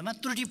सम्बन्धमा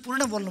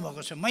त्रुटिपूर्ण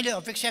बोल्नुभएको छ। मैले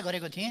अपेक्षा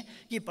गरेको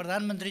थिएँ कि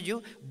प्रधानमन्त्रीज्यू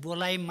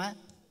बोलाइमा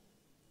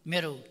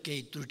मेरो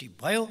केही त्रुटि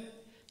भयो।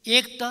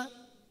 एक त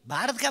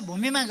भारतका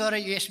भूमिमा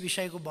गएर यस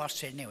विषयको बहस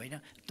छेड्ने होइन,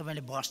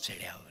 तपाईँले बहस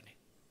छेड्या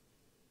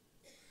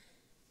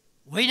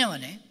होइन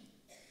भने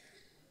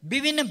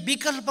विभिन्न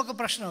विकल्पको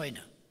प्रश्न होइन,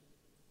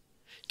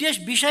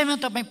 त्यस विषयमा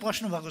तपाईँ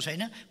पस्नु भएको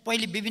छैन।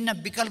 पहिले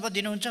विभिन्न विकल्प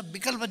दिनुहुन्छ,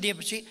 विकल्प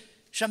दिएपछि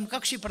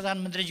समकक्षी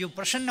प्रधानमन्त्रीज्यू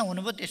प्रसन्न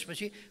हुनुभयो,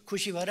 त्यसपछि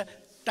खुसी भएर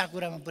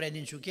टाकुरामा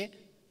पुर्याइदिन्छु, के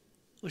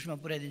उसमा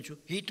पुर्याइदिन्छु,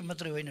 हिट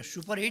मात्रै होइन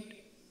सुपर हिट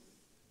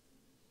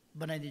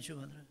बनाइदिन्छु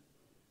भनेर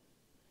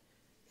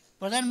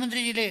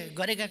प्रधानमन्त्रीजीले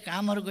गरेका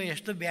कामहरूको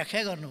यस्तो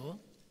व्याख्या गर्नु हो।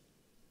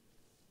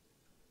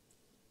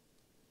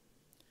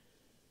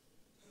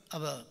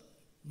 अब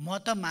म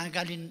त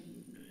महाकालीन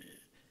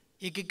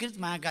एकीकृत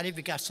महाकाली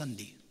विकास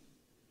सन्धि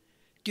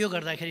त्यो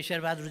गर्दाखेरि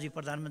शेरबहादुरजी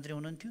प्रधानमन्त्री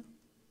हुनुहुन्थ्यो।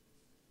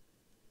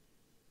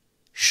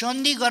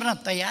 सन्धि गर्न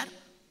तयार,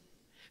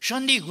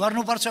 सन्धि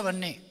गर्नुपर्छ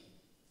भन्ने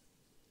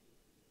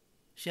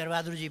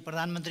शेरबहादुरजी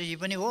प्रधानमन्त्रीजी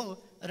पनि हो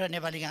र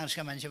नेपाली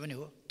काङ्ग्रेसका मान्छे पनि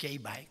हो केही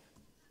बाहेक।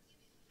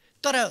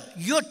 तर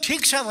यो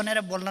ठिक छ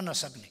भनेर बोल्न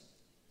नसक्ने,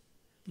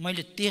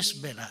 मैले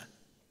त्यस बेला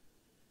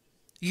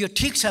यो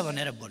ठिक छ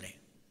भनेर बोलेँ।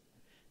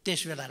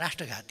 त्यस बेला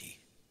राष्ट्रघाती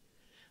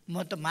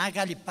म त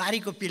महाकाली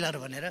पारीको पिलर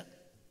भनेर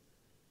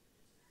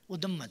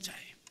उद्यम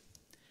मचाएँ।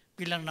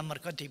 पिलर नम्बर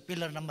कति,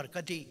 पिलर नम्बर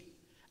कति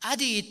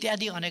आदि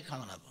इत्यादि अनेक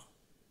हमला भयो,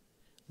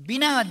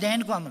 बिना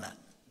अध्ययनको हमला।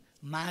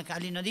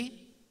 महाकाली नदी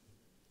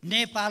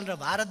नेपाल र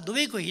भारत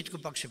दुवैको हितको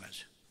पक्षमा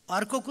छ।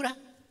 अर्को कुरा,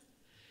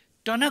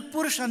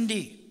 टनकपुर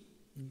सन्धि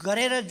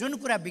गरेर जुन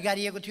कुरा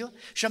बिगारिएको थियो,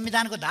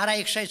 संविधानको धारा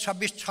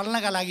 126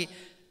 छल्नका लागि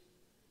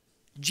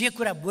जे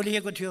कुरा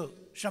बोलिएको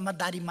थियो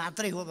समझदारी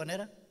मात्रै हो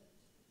भनेर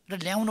र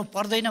ल्याउनु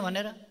पर्दैन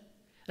भनेर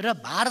र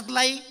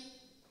भारतलाई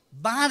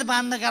बाँध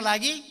बाँध्नका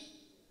लागि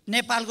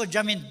नेपालको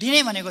जमिन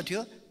दिने भनेको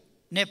थियो,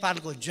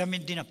 नेपालको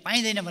जमिन दिन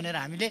पाइँदैन भनेर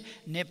हामीले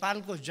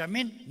नेपालको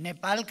जमिन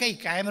नेपालकै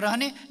कायम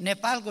रहने,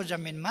 नेपालको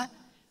जमिनमा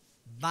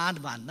बाँध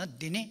बाँध्न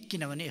दिने,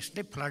 किनभने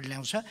यसले फ्लड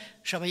ल्याउँछ,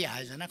 सबै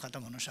आयोजना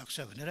खत्तम हुन सक्छ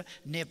भनेर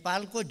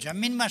नेपालको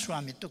जमिनमा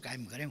स्वामित्व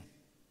कायम गऱ्यौँ।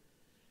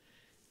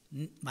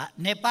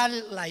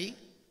 नेपाललाई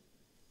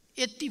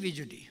यति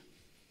बिजुली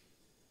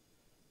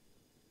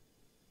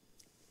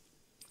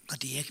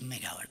कति 1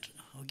 मेगावाट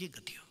हो कि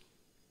कति हो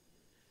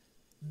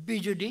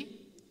बिजुली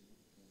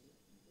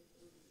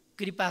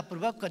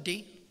कृपापूर्वक कति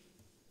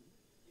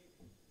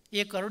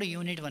 1 करोड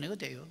युनिट भनेको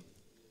त्यही हो,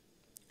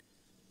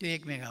 त्यो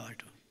 1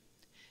 मेगावाट हो।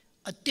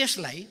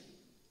 त्यसलाई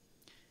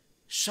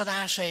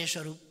सदाशय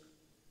स्वरूप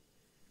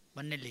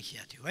भन्ने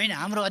लेखिएको थियो, होइन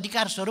हाम्रो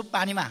अधिकार स्वरूप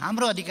पानीमा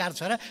हाम्रो अधिकार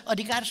छ र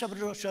अधिकार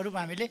स्वरूप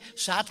हामीले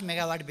 7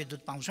 मेगावाट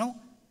विद्युत पाउँछौँ,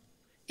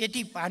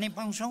 यति पानी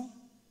पाउँछौँ।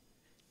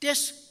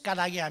 त्यसका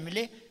लागि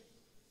हामीले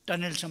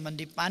टनल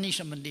सम्बन्धी, पानी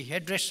सम्बन्धी,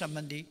 हेडरेस्ट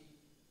सम्बन्धी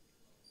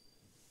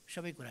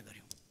सबै कुरा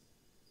गऱ्यौँ।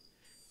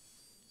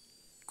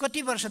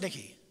 कति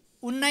वर्षदेखि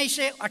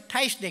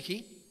 1928 देखि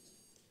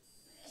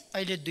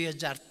अहिले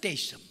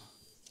 2023 सम्म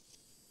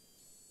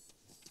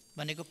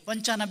भनेको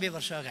 95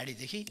 वर्ष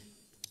अगाडिदेखि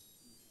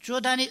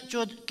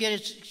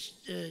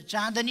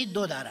चाँदनी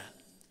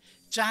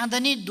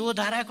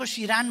दोधाराको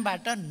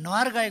सिरानबाट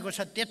नहर गएको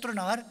छ। त्यत्रो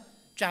नहर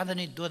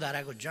चाँदनी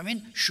दोधाराको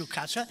जमिन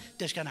सुक्खा छ,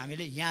 त्यसकारण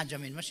हामीले यहाँ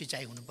जमिनमा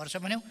सिँचाइ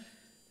हुनुपर्छ भन्यौँ,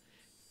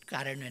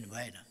 कार्यान्वयन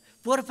भएन।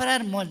 पोहोर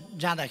परार म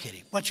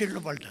जाँदाखेरि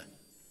पछिल्लोपल्ट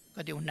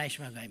कति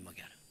 19मा गएँ म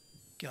के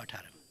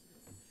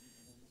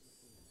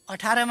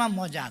 18मा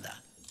म जाँदा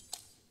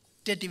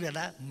त्यति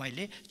बेला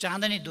मैले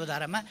चाँदनी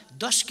दोधारामा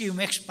 10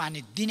 क्युमेक्स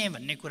पानी दिने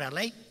भन्ने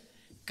कुरालाई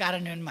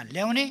कार्यान्वयनमा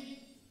ल्याउने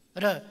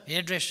र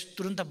हेडरेस्ट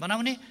तुरुन्त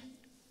बनाउने,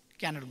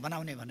 क्यानल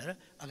बनाउने भनेर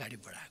अगाडि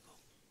बढाएको।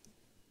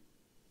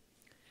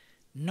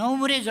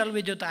 नौमुरे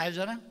जलविद्युत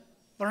आयोजना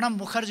प्रणब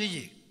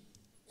मुखर्जीजी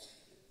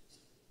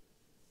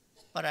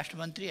परराष्ट्र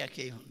मन्त्री या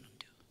केही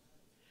हुनुहुन्थ्यो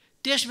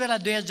त्यस बेला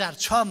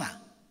 2006मा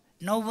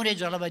नौमुरे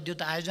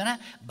जलविद्युत आयोजना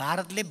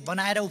भारतले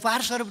बनाएर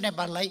उपहार स्वरूप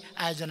नेपाललाई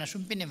आयोजना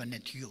सुम्पिने भन्ने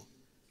थियो,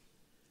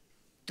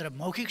 तर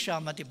मौखिक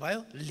सहमति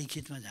भयो,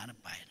 लिखितमा जान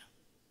पाएन।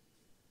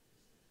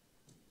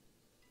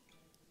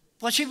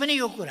 पछि पनि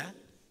यो कुरा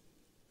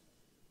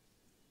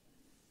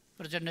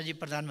प्रचण्डजी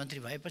प्रधानमन्त्री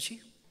भएपछि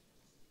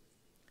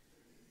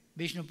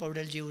विष्णु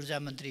पौडेलजी ऊर्जा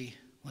मन्त्री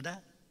हुँदा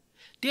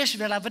त्यस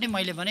बेला पनि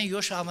मैले भने यो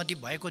सहमति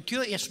भएको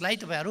थियो, यसलाई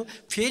तपाईँहरू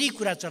फेरि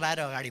कुरा चलाएर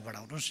अगाडि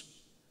बढाउनुहोस्।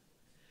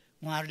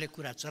 उहाँहरूले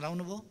कुरा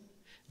चलाउनु भयो,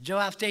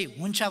 जवाफ त्यही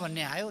हुन्छ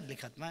भन्ने आयो,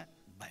 लिखतमा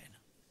भएन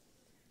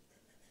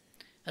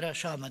र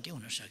सहमति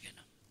हुन सकेन।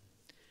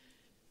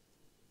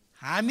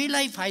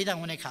 हामीलाई फाइदा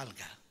हुने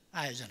खालका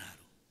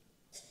आयोजनाहरू,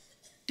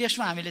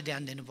 त्यसमा हामीले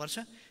ध्यान दिनुपर्छ।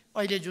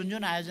 अहिले जुन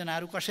जुन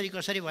आयोजनाहरू कसरी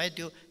कसरी भयो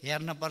त्यो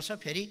हेर्नुपर्छ।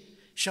 फेरि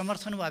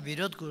समर्थन वा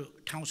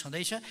विरोधको ठाउँ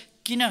छँदैछ।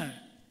 किन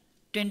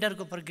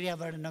टेन्डरको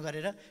प्रक्रियाबाट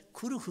नगरेर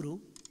खुरुखुरु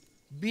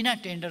बिना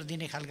टेन्डर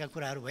दिने खालका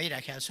कुराहरू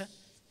भइराखेको छ।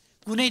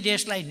 कुनै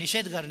देशलाई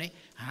निषेध गर्ने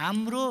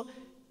हाम्रो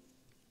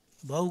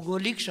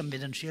भौगोलिक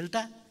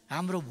संवेदनशीलता,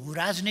 हाम्रो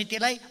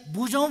भूराजनीतिलाई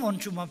बुझौँ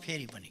भन्छु म।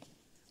 फेरि पनि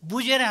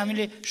बुझेर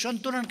हामीले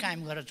सन्तुलन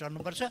कायम गरेर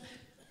चल्नुपर्छ।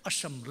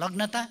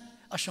 असंलग्नता,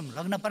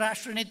 असंलग्न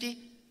परराष्ट्र नीति,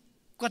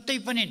 कतै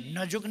पनि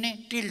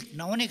नझुक्ने, टिल्ट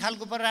नहुने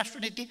खालको परराष्ट्र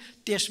नीति,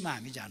 त्यसमा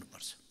हामी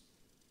जानुपर्छ।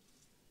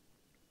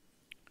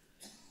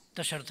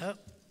 तसर्थ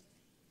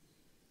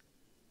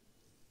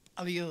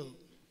अब यो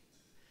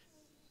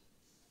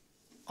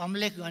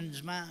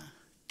अम्लेखगञ्जमा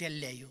तेल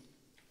ल्याइयो,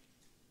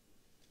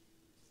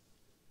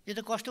 यो त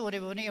कस्तो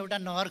गऱ्यो भने एउटा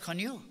नहर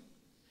खनियो,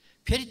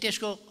 फेरि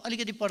त्यसको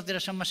अलिकति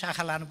परतिरसम्म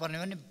शाखा लानुपर्ने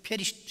भने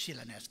फेरि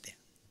शिलान्यास त्यहाँ।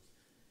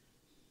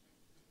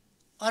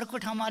 अर्को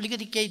ठाउँमा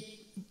अलिकति केही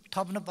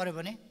थप्नु पऱ्यो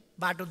भने,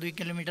 बाटो 2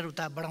 किलोमिटर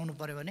उता बढाउनु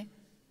पऱ्यो भने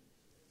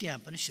त्यहाँ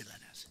पनि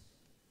शिलान्यास।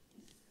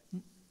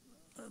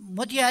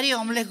 मोतिहारी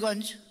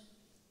अम्लेखगञ्ज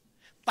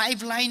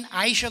पाइपलाइन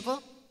आइसक्यो,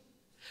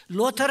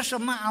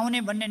 लोथरसम्म आउने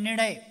भन्ने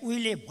निर्णय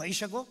उहिले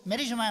भइसक्यो,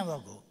 मेरै समय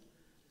भएको।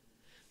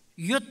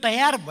 यो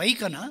तयार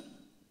भइकन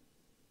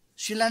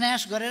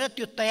शिलान्यास गरेर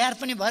त्यो तयार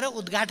पनि भएर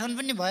उद्घाटन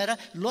पनि भएर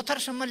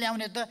लोथरसम्म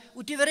ल्याउने त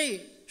उति बेरै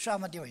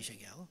सहमति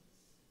भइसक्यो हो।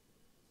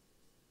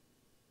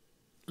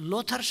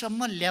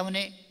 लोथरसम्म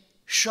ल्याउने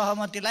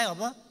सहमतिलाई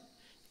अब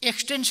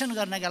एक्सटेन्सन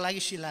गर्नका लागि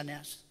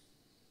शिलान्यास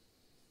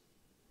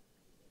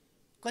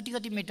कति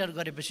कति मिटर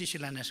गरेपछि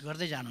शिलान्यास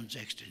गर्दै जानुहुन्छ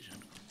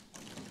एक्सटेन्सनको।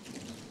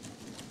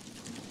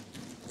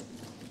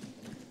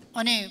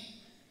 अनि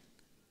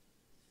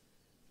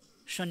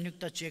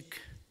संयुक्त चेक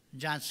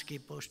जाँच की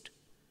पोस्ट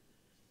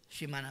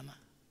सिमानामा,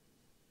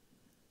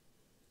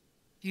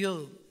 यो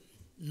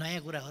नयाँ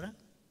कुरा हो र?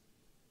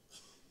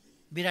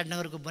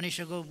 विराटनगरको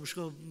बनिसक्यो,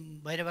 उसको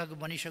भैरवाको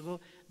बनिसक्यो,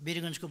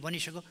 वीरगञ्जको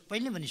बनिसक्यो,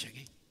 पहिले नै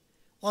बनिसके,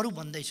 अरू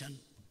बन्दैछन्।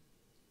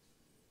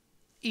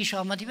 यी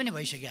सहमति पनि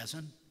भइसकेका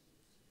छन्।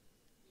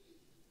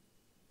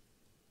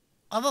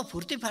 अब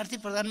फुर्ती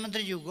फार्ती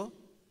प्रधानमन्त्रीज्यूको,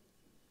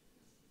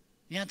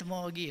 यहाँ त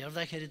म अघि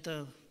हेर्दाखेरि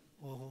त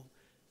ओहो,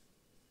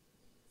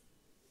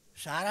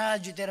 सारा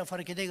जितेर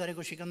फर्किँदै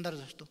गरेको सिकन्दर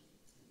जस्तो,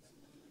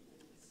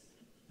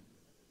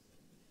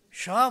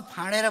 सब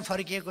फाँडेर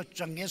फर्किएको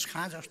चङ्गेज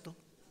खाँ जस्तो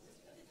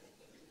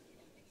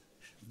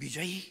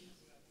विजयी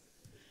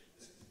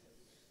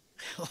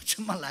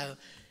अचम्म लाग्यो।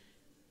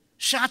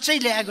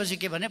 साँच्चै ल्याएको चाहिँ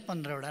के भने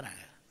 15वटा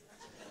रागा,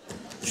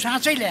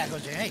 साँच्चै ल्याएको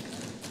चाहिँ है।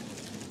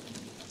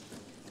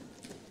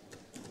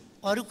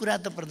 अरू कुरा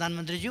त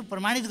प्रधानमन्त्रीज्यू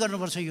प्रमाणित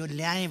गर्नुपर्छ, यो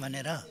ल्याएँ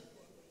भनेर।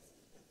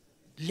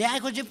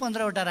 ल्याएको चाहिँ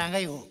 15वटा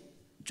रागै हो,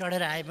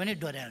 चढेर आए पनि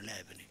डोर्याएर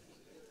ल्याए पनि।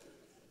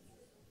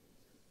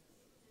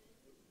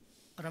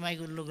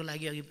 रमाइलो कुरोको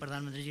लागि अघि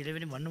प्रधानमन्त्रीजीले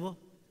पनि भन्नुभयो,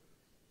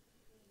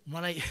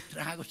 मलाई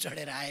रागो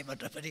चढेर आए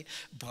भनेर पनि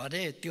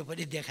भने, त्यो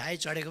पनि देखाएँ,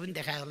 चढेको पनि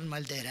देखायो होला,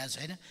 मैले त हेरेको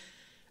छैन।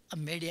 अब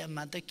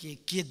मिडियामा त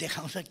के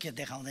देखाउँछ के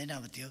देखाउँदैन।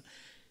 अब त्यो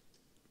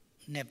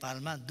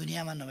नेपालमा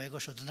दुनियाँमा नभएको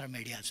स्वतन्त्र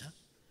मिडिया छ,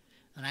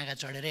 रागा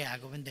चढेरै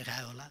आएको पनि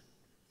देखायो होला,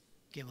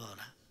 के भयो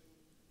होला।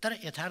 तर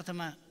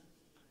यथार्थमा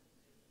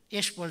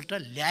यसपल्ट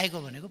ल्याएको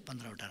भनेको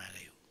 15वटा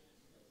रागै हो।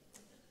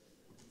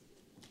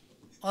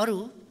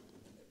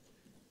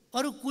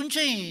 अरू कुन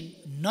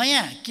चाहिँ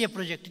नयाँ के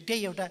प्रोजेक्ट,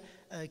 त्यही एउटा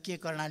के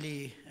कर्णाली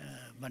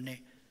भन्ने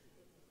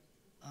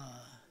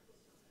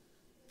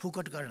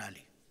फुकट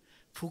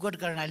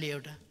कर्णाली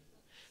एउटा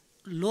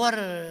लोअर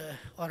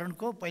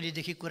अरुणको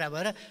पहिलेदेखि कुरा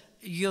भएर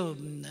यो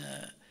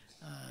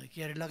के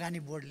अरे लगानी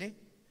बोर्डले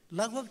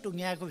लगभग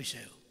टुङ्ग्याएको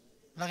विषय हो।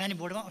 लगानी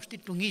बोर्डमा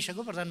अस्ति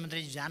टुङ्गिसक्यो,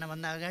 प्रधानमन्त्री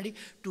जानभन्दा अगाडि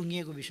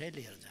टुङ्गिएको विषय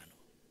लिएर जानु।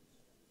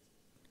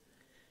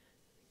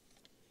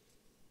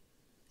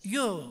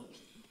 यो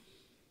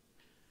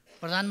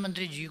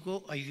प्रधानमन्त्रीजीको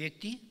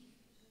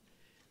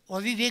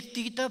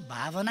अभिव्यक्ति त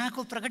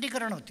भावनाको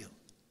प्रकटीकरण हो। त्यो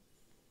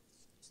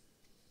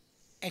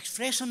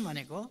एक्सप्रेसन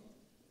भनेको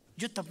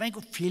जो तपाईँको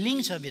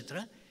फिलिङ छ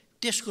भित्र,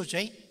 त्यसको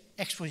चाहिँ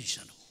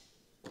एक्सपोजिसन हो,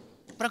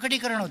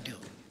 प्रकटीकरण हो त्यो।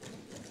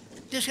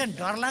 त्यस कारण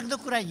डरलाग्दो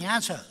कुरा यहाँ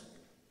छ,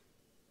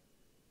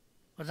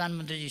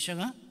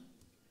 प्रधानमन्त्रीजीसँग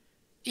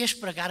यस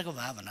प्रकारको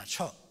भावना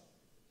छ।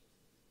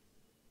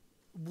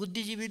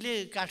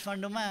 बुद्धिजीवीले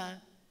काठमाडौँमा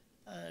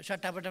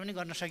सट्टापट्टा पनि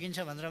गर्न सकिन्छ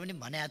भनेर पनि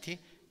भनेका थिए,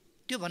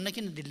 त्यो भन्न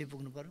किन दिल्ली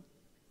पुग्नु पर्यो?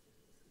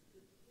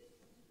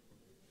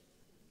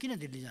 किन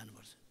दिल्ली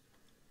जानुपर्छ?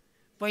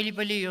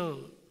 पहिले यो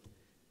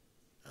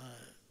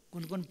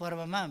कुन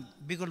पर्वमा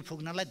बिगुल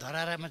फुक्नलाई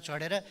धरारामा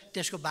चढेर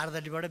त्यसको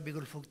बारदलीबाट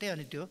बिगुल फुक्थे,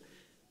 अनि त्यो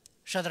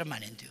सदर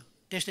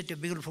मानिन्थ्यो। त्यस्तै त्यो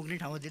बिगुल फुक्ने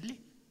ठाउँ हो दिल्ली।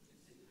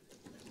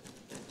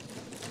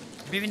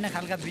 विभिन्न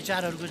खालका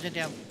विचारहरूको चाहिँ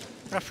त्यहाँ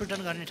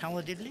प्रस्फुटन गर्ने ठाउँ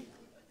हो दिल्ली।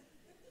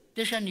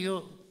 त्यस कारण यो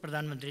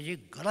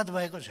प्रधानमन्त्रीजी गलत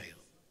भएको छ। यो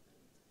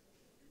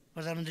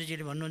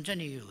प्रधानमन्त्रीजीले भन्नुहुन्छ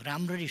नि, यो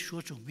राम्ररी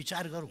सोचौँ,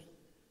 विचार गरौँ।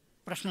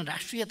 प्रश्न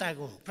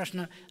राष्ट्रियताको हो, प्रश्न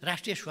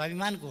राष्ट्रिय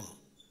स्वाभिमानको हो।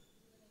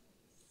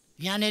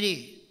 यहाँनिर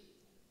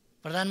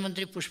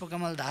प्रधानमन्त्री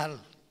पुष्पकमल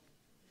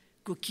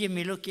दाहालको के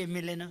मिल्यो के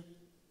मिलेन?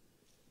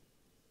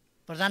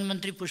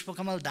 प्रधानमन्त्री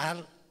पुष्पकमल दाहाल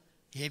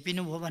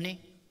हेपिनु भयो भने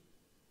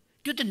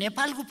त्यो त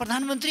नेपालको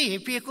प्रधानमन्त्री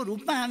हेपिएको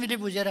रूपमा हामीले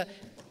बुझेर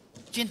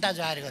चिन्ता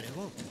जाहेर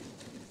गरेको।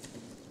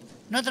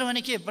 नत्र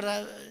भने के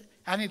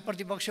हामी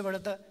प्रतिपक्षबाट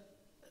त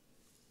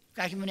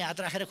काखीमुनि हात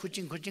राखेर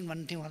खुच्चिङ खुच्चिङ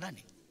भन्थ्यौँ होला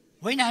नि?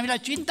 होइन, हामीलाई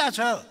चिन्ता छ।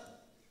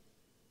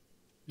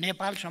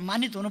 नेपाल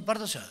सम्मानित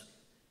हुनुपर्दछ।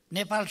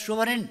 नेपाल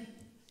सोभरेन,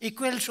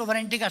 इक्वल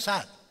सोभरेन्टीका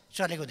साथ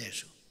चलेको देश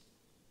हो।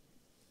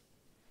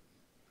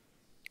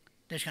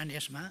 त्यस कारण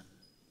यसमा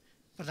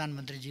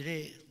प्रधानमन्त्रीजीले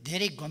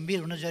धेरै गम्भीर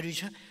हुन जरुरी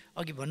छ।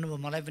 अघि भन्नुभयो,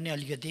 मलाई पनि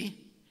अलिकति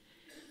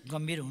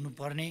गम्भीर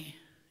हुनुपर्ने,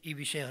 यी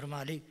विषयहरूमा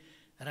अलिक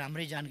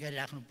राम्रै जानकारी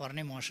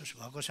राख्नुपर्ने महसुस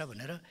भएको छ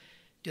भनेर,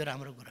 त्यो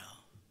राम्रो कुरा हो,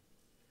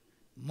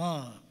 म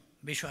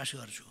विश्वास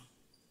गर्छु।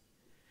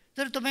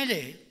 तर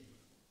तपाईँले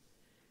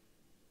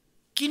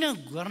किन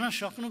गर्न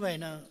सक्नु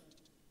भएन?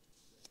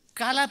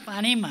 काला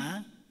पानीमा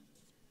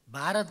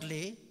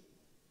भारतले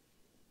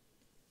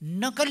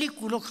नकली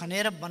कुलो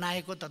खनेर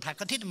बनाएको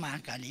तथाकथित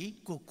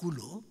महाकालीको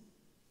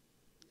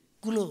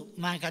कुलो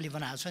महाकाली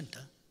बनाएको छ नि त।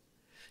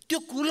 त्यो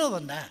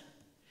कुलोभन्दा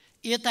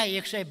यता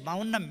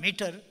 152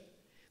 मिटर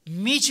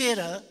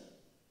मिचेर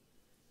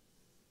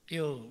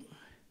यो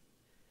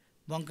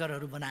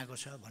बङ्करहरू बनाएको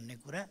छ भन्ने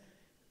कुरा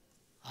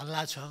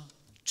हल्ला छ,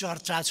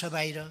 चर्चा छ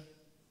बाहिर।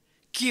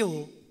 के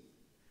हो?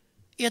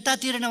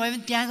 यतातिर नभए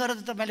पनि त्यहाँ गएर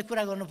त तपाईँले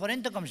कुरा गर्नु पऱ्यो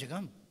नि त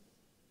कमसेकम।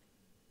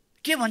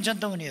 के भन्छन्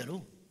त उनीहरू?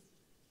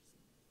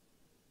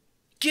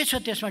 के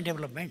छ त्यसमा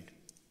डेभलपमेन्ट?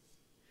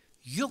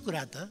 यो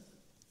कुरा त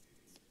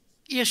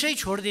यसै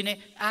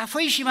छोडिदिने,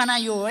 आफै सिमाना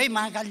यो है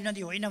महाकाली नदी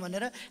होइन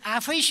भनेर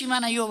आफै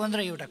सिमाना यो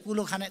भनेर एउटा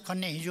कुलो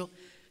खन्ने हिजो,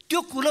 त्यो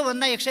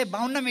कुलोभन्दा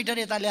 152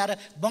 मिटर यता ल्याएर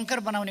बङ्कर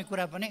बनाउने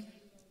कुरा पनि,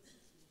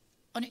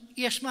 अनि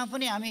यसमा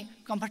पनि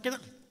हामी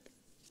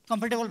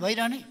कम्फर्टेबल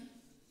भइरहने।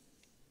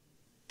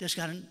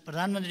 त्यसकारण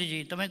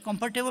प्रधानमन्त्रीजी, तपाईँ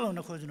कम्फर्टेबल हुन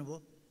खोज्नुभयो,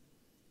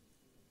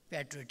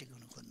 प्याट्रियोटिक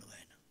हुन खोज्नु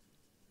भएन।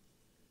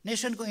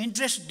 नेसनको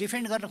इन्ट्रेस्ट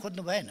डिफेन्ड गर्न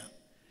खोज्नु भएन,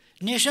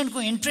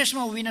 नेसनको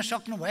इन्ट्रेस्टमा उभिन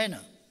सक्नु भएन।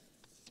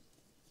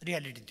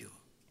 रियालिटी त्यो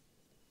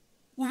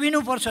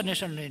उभिनुपर्छ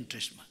नेसनल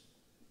इन्ट्रेस्टमा।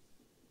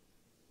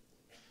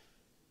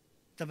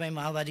 तपाईँ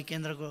माओवादी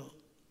केन्द्रको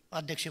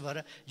अध्यक्ष भएर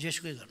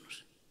जेसुकै गर्नुहोस्,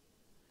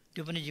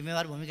 त्यो पनि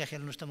जिम्मेवार भूमिका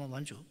खेल्नुहोस् त म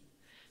भन्छु,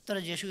 तर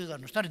जेसुकै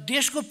गर्नुहोस्। तर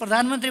देशको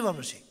प्रधानमन्त्री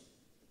भएपछि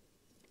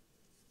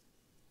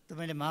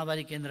तपाईँले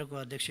माओवादी केन्द्रको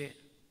अध्यक्ष,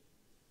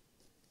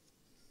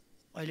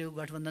 अहिलेको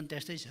गठबन्धन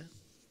त्यस्तै छ।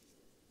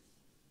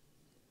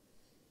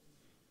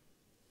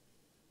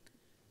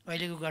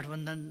 अहिलेको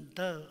गठबन्धन त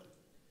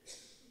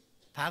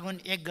फागुन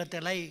 1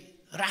 गतेलाई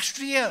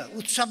राष्ट्रिय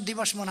उत्सव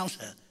दिवस मनाउँछ।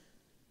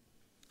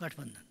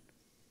 गठबन्धन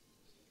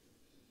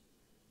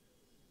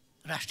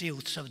राष्ट्रिय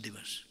उत्सव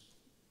दिवस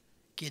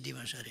के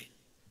दिवस अरे?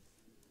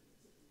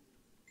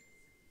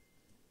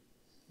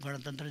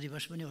 गणतन्त्र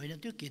दिवस पनि होइन,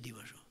 त्यो के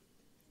दिवस हो?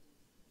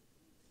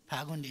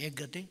 फागुन 1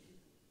 गते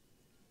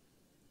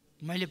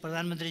मैले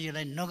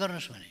प्रधानमन्त्रीजीलाई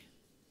नगर्नुहोस् भने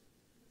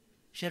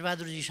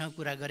शेरबहादुरजीसँग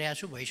कुरा गरेको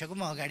छु, भइसक्यो,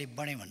 म अगाडि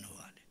बढेँ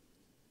भन्नुभयो।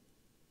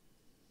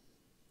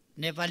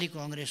 नेपाली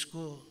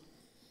काङ्ग्रेसको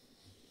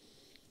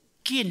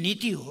के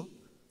नीति हो?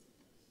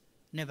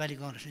 नेपाली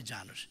काङ्ग्रेसले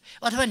जानुहोस्,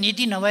 अथवा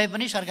नीति नभए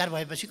पनि सरकार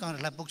भएपछि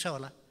काङ्ग्रेसलाई पुग्छ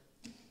होला।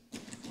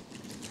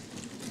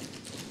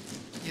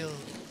 यो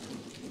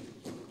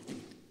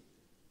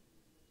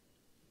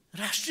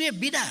राष्ट्रिय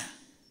विदा,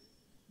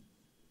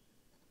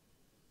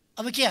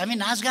 अब के हामी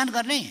नाचगान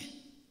गर्ने,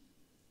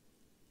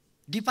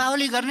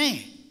 दीपावली गर्ने,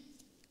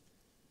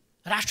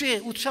 राष्ट्रिय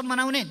उत्सव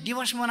मनाउने,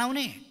 दिवस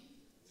मनाउने?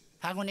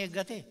 फागुन 1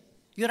 गते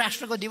यो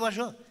राष्ट्रको दिवस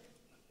हो।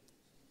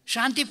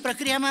 शान्ति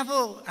प्रक्रियामा पो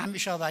हामी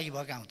सहभागी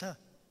भएका हौँ त।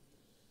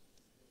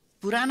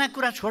 पुराना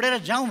कुरा छोडेर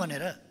जाउँ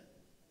भनेर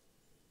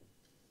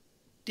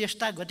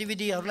त्यस्ता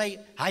गतिविधिहरूलाई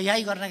हाई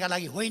हाई गर्नका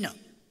लागि होइन,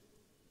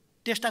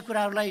 त्यस्ता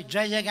कुराहरूलाई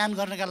जय जयगान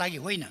गर्नका लागि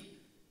होइन।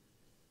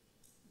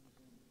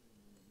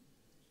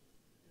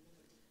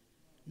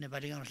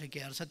 नेपाली काङ्ग्रेसले के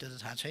गर्छ त्यो त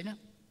थाहा छैन,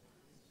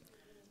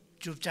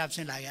 चुपचाप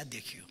चाहिँ लाग्या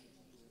देखियो।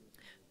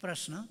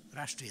 प्रश्न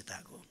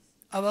राष्ट्रियताको।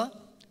 अब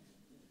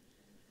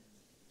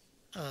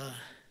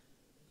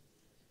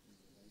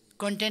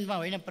कन्टेन्टमा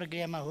होइन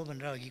प्रक्रियामा हो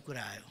भनेर अघि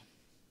कुरा आयो।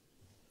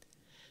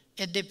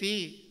 यद्यपि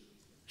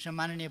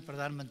सम्माननीय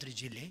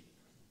प्रधानमन्त्रीजीले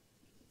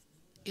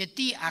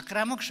यति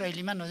आक्रामक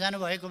शैलीमा नजानु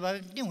भएको भए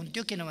पनि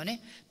हुन्थ्यो, किनभने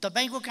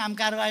तपाईँको काम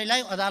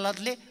कारबाहीलाई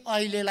अदालतले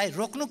अहिलेलाई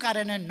रोक्नु,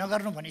 कार्यान्वयन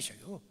नगर्नु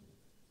भनिसक्यो।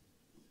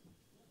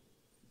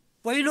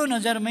 पहिलो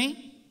नजरमै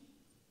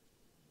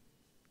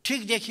ठिक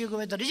देखिएको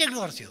भए त रिजेक्ट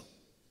गर्थ्यो,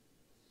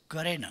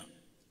 गरेन।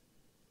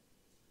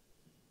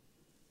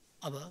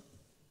 अब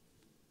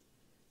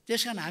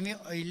त्यस कारण हामी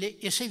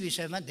अहिले यसै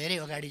विषयमा धेरै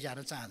अगाडि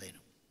जान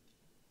चाहँदैनौँ।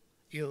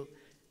 यो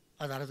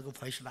अदालतको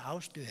फैसला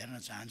आओस्, त्यो हेर्न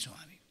चाहन्छौँ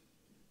हामी।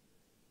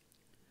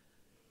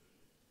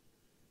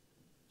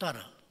 तर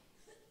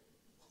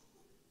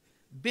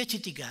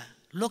व्यथितिका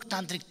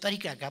लोकतान्त्रिक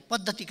तरिकाका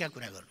पद्धतिका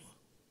कुरा गर्नु हो।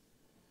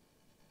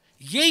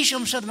 यही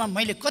संसदमा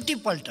मैले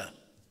कतिपल्ट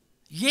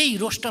यही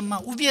रोस्टममा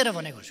उभिएर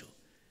भनेको छु,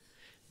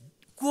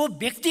 को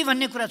व्यक्ति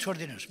भन्ने कुरा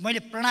छोडिदिनुहोस्, मैले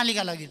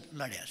प्रणालीका लागि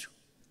लडेको छु।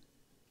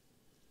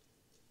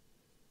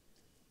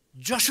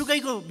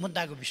 जसुकैको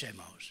मुद्दाको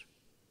विषयमा होस्,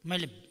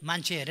 मैले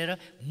मान्छे हेरेर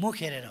मुख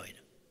हेरेर होइन,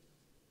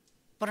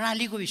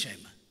 प्रणालीको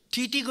विषयमा,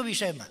 थितिको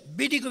विषयमा,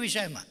 विधिको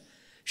विषयमा,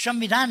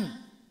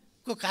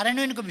 संविधानको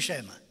कार्यान्वयनको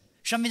विषयमा,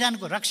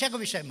 संविधानको रक्षाको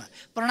विषयमा,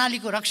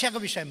 प्रणालीको रक्षाको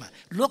विषयमा,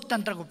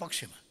 लोकतन्त्रको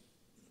पक्षमा।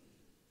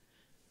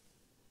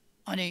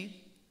 अनि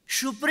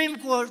सुप्रिम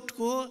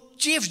कोर्टको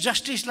चिफ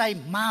जस्टिसलाई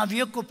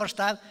महाभियोगको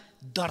प्रस्ताव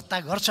दर्ता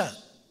गर्छ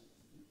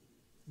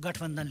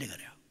गठबन्धनले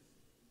गर्यो।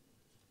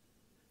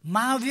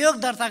 महाभियोग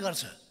दर्ता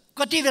गर्छ।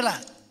 कति बेला?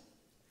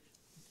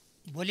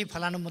 भोलि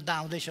फलानु मुद्दा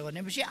आउँदैछ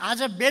भनेपछि आज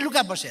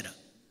बेलुका बसेर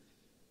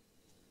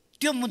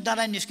त्यो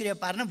मुद्दालाई निष्क्रिय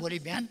पार्न भोलि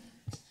बिहान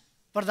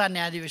प्रधान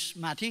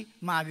न्यायाधीशमाथि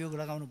महाभियोग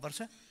लगाउनुपर्छ।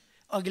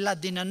 अघिल्ला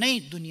दिन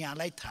नै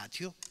दुनियाँलाई थाहा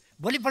थियो।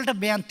 भोलिपल्ट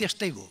बिहान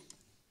त्यस्तै भयो।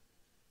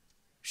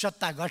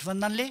 सत्ता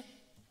गठबन्धनले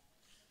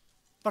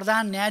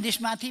प्रधान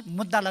न्यायाधीशमाथि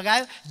मुद्दा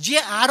लगायो। जे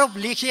आरोप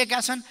लेखिएका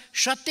छन्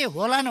सत्य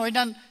होलान्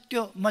होइनन्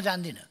त्यो म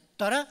जान्दिनँ,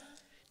 तर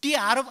ती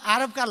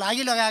आरोपका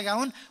लागि लगाएका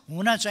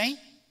हुन चाहिँ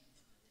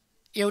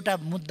एउटा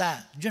मुद्दा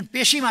जुन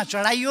पेशीमा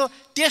चढाइयो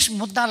त्यस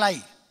मुद्दालाई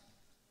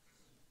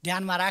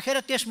ध्यानमा राखेर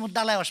त्यस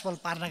मुद्दालाई असफल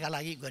पार्नका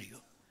लागि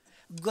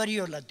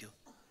गरियो लद्यो।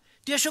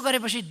 त्यसो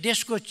गरेपछि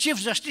देशको चिफ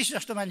जस्टिस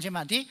जस्तो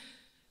मान्छेमाथि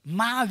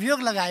महाभियोग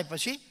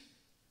लगाएपछि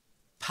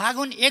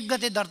फागुन 1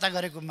 गते दर्ता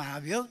गरेको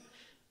महाभियोग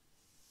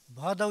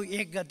भदौ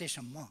 1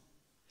 गतेसम्म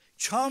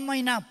 6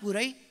 महिना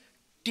पुरै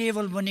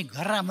टेबल मुनि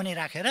घर्रा मुनि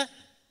राखेर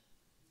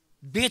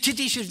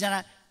बेथिति सिर्जना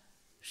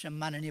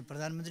सम्माननीय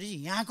प्रधानमन्त्रीजी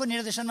यहाँको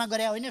निर्देशनमा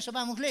गरे होइन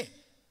सभामुखले।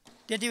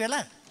 त्यति बेला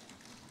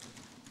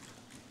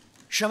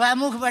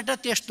सभामुखबाट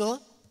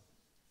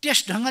त्यस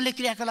ढङ्गले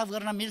क्रियाकलाप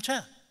गर्न मिल्छ?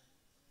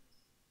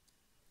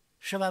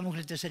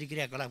 सभामुखले त्यसरी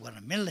क्रियाकलाप गर्न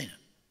मिल्दैन।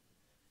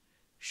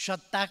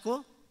 सत्ताको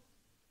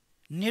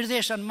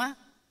निर्देशनमा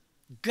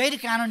गैर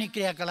कानुनी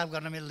क्रियाकलाप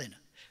गर्न मिल्दैन।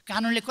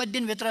 कानुनले कति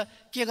दिनभित्र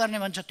के गर्ने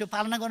भन्छ त्यो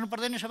पालना गर्नु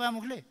पर्दैन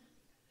सभामुखले।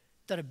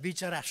 तर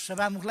बिचरा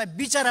सभामुखलाई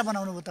बिचरा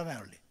बनाउनु भयो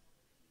तपाईँहरूले।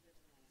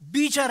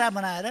 बिचरा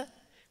बनाएर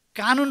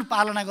कानुन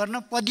पालना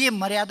गर्न, पदीय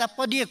मर्यादा,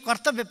 पदीय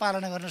कर्तव्य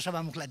पालना गर्न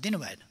सभामुखलाई दिनु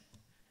भएन।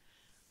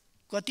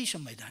 कति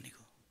संवैधानिक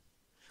हो,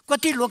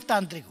 कति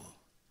लोकतान्त्रिक हो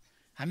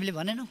हामीले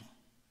भनेनौँ?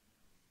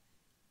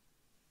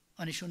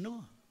 अनि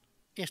सुन्नुभयो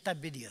यस्ता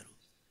विधिहरू।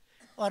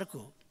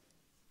 अर्को,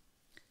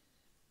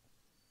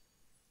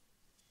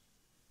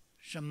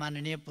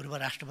 सम्माननीय पूर्व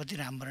राष्ट्रपति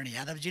रामवरण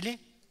यादवजीले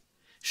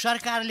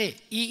सरकारले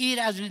यी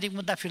राजनीतिक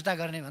मुद्दा फिर्ता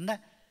गर्ने भन्दा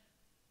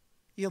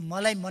यो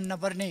मलाई मन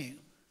नपर्ने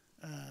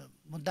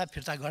मुद्दा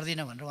फिर्ता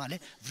गर्दिनँ भनेर उहाँले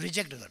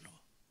रिजेक्ट गर्नुभयो।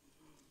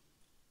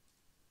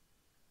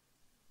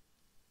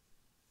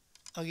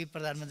 अघि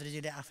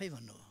प्रधानमन्त्रीजीले आफै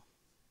भन्नुभयो,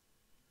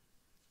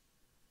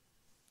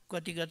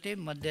 कति गते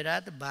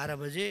मध्यरात 12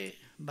 बजे,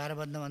 12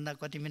 बज्नुभन्दा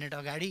कति मिनट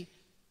अगाडि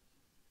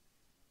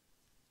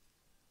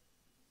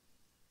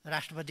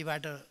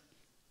राष्ट्रपतिबाट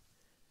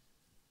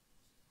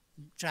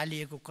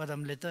चालिएको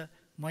कदमले त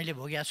मैले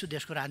भोगेको छु,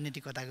 देशको राजनीति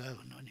कता गयो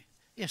भन्नु भने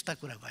यस्ता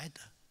कुरा भए त।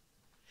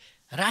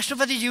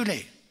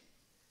 राष्ट्रपतिज्यूले,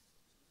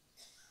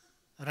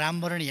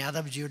 रामवरण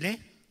यादवज्यूले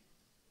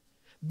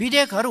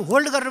विधेयकहरू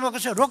होल्ड गर्नुभएको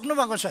छ,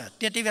 रोक्नुभएको छ।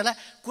 त्यति बेला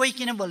कोही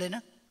किन बोलेन?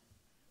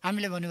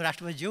 हामीले भन्यौँ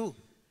राष्ट्रपतिज्यू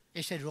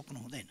यसरी रोक्नु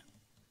हुँदैन।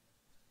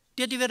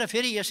 त्यति बेला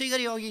फेरि यसै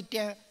गरी अघि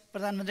त्यहाँ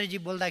प्रधानमन्त्रीजी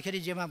बोल्दाखेरि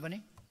जेमा पनि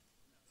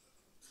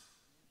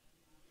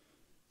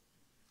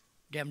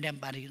ड्याम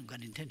पारी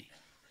गरिन्थ्यो नि,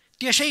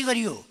 त्यसै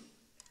गरियो।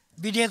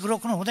 विधेयक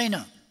रोक्नु हुँदैन।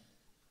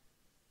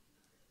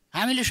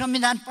 हामीले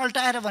संविधान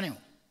पल्टाएर भन्यौँ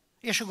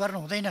यसो गर्नु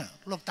हुँदैन।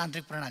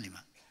 लोकतान्त्रिक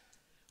प्रणालीमा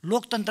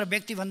लोकतन्त्र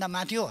व्यक्तिभन्दा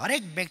माथि हो।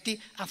 हरेक व्यक्ति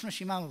आफ्नो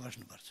सीमामा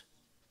बस्नुपर्छ।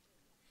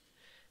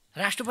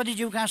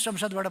 राष्ट्रपतिज्यू कहाँ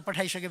संसदबाट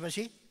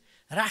पठाइसकेपछि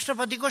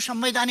राष्ट्रपतिको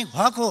संवैधानिक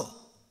हक हो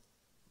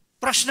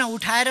प्रश्न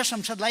उठाएर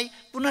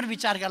संसदलाई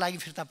पुनर्विचारका लागि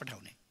फिर्ता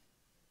पठाउने।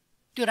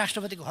 त्यो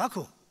राष्ट्रपतिको हक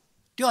हो,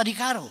 त्यो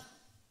अधिकार हो।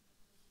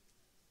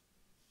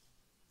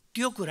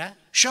 त्यो कुरा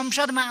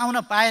संसदमा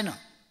आउन पाएन।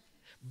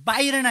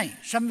 बाहिर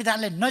नै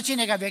संविधानले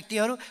नचिनेका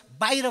व्यक्तिहरू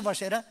बाहिर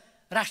बसेर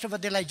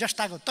राष्ट्रपतिलाई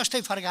जस्ताको तस्तै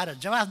फर्काएर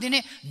जवाफ दिने,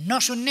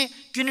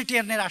 नसुन्ने, किन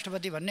टेर्ने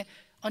राष्ट्रपति भन्ने,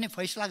 अनि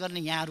फैसला गर्ने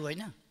यहाँहरू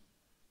होइन।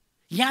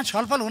 यहाँ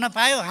छलफल हुन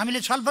पायो, हामीले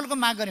छलफलको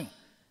माग गऱ्यौँ।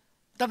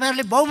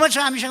 तपाईँहरूले बहुमत छ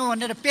हामीसँग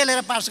भनेर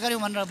पेलेर पास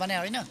गऱ्यौँ भनेर भने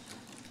होइन।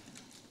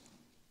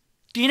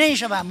 तिनै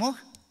सभामुख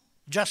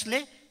जसले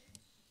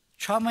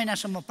 6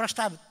 महिनासम्म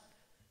प्रस्ताव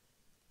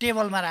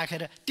टेबलमा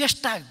राखेर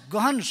त्यस्ता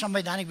गहन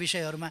संवैधानिक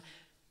विषयहरूमा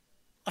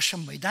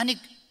असंवैधानिक,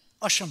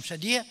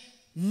 असंसदीय,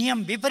 नियम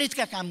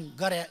विपरीतका काम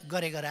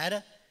गराएर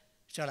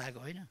चलाएको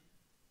होइन।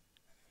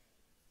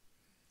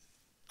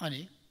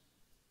 अनि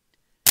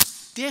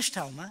त्यस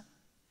ठाउँमा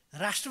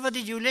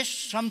राष्ट्रपतिज्यूले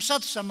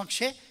संसद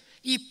समक्ष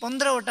यी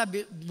 15वटा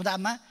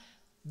मुद्दामा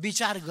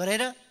विचार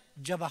गरेर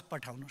जवाफ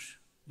पठाउनुहोस्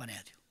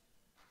भनेको थियो।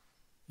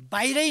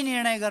 बाहिरै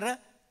निर्णय गरेर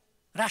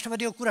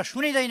राष्ट्रपतिको कुरा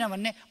सुनिँदैन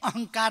भन्ने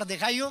अहङ्कार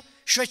देखाइयो,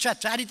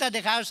 स्वेच्छाचारिता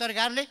देखायो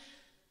सरकारले,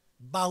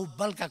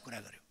 बाहुबलका कुरा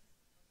गर्यो।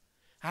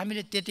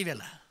 हामीले त्यति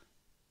बेला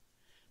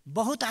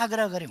बहुत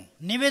आग्रह गऱ्यौँ,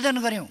 निवेदन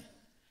गऱ्यौँ,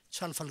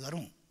 छलफल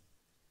गरौँ,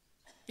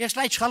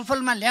 यसलाई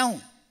छलफलमा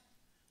ल्याउँ,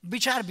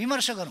 विचार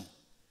विमर्श गरौँ।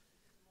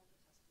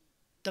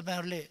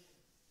 तपाईँहरूले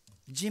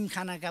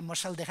जिमखानाका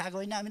मसल देखाएको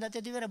होइन हामीलाई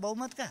त्यति बेला,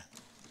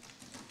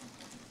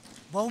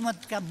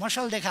 बहुमतका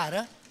मसल देखाएर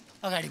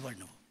अगाडि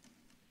बढ्नु हो,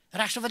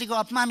 राष्ट्रपतिको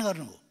अपमान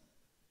गर्नु हो।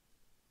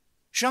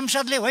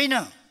 संसदले होइन,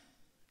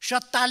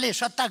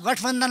 सत्ता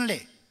गठबन्धनले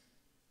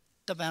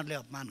तपाईँहरूले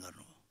अपमान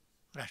गर्नु हो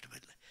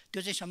राष्ट्रपतिलाई।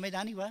 त्यो चाहिँ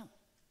संवैधानिक भयो।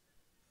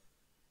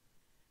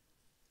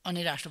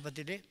 अनि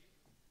राष्ट्रपतिले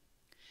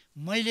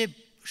मैले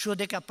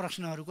सोधेका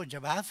प्रश्नहरूको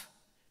जवाफ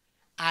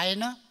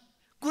आएन,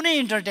 कुनै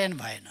इन्टरटेन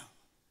भएन।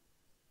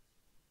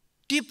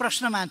 ती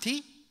प्रश्नमाथि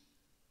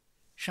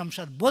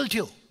संसद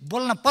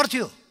बोल्न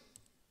पर्थ्यो,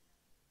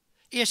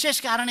 यसै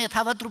कारण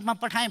यथावत रूपमा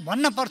पठाएँ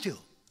भन्न पर्थ्यो।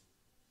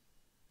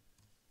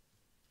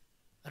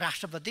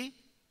 राष्ट्रपति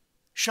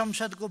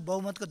संसदको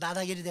बहुमतको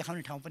दादागिरी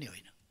देखाउने ठाउँ पनि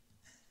होइन।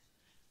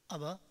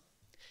 अब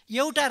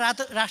एउटा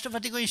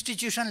राष्ट्रपतिको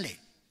इन्स्टिट्युसनले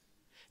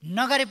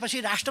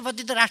नगरेपछि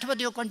राष्ट्रपति त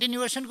राष्ट्रपतिको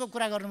कन्टिन्युएसनको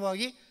कुरा गर्नुभयो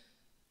कि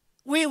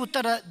उही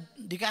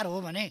उत्तराधिकार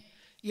हो भने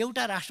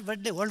एउटा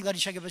राष्ट्रपतिले होल्ड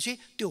गरिसकेपछि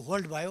त्यो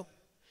होल्ड भयो।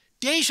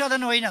 त्यही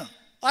सदन होइन,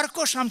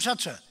 अर्को संसद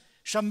छ।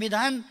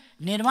 संविधान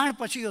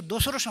निर्माणपछि यो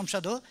दोस्रो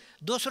संसद हो।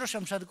 दोस्रो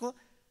संसदको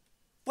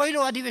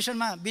पहिलो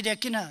अधिवेशनमा विधेयक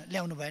किन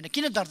ल्याउनु भएन,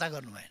 किन दर्ता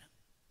गर्नु भएन?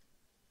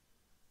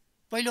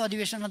 पहिलो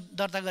अधिवेशनमा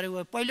दर्ता गरेको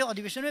भए पहिलो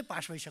अधिवेशनमै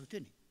पास भइसक्थ्यो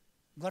नि,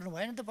 गर्नु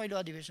भएन त पहिलो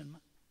अधिवेशनमा।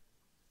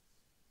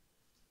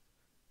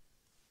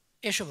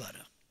 यसो भएर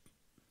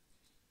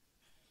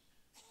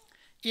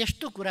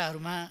यस्तो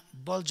कुराहरूमा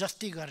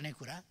बलजफ्ती गर्ने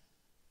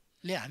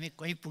कुराले हामी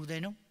कहीँ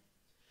पुग्दैनौँ।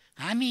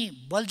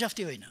 हामी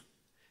बलजफ्ती होइन,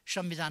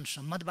 संविधान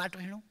सम्मत बाटो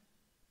हिँडौँ,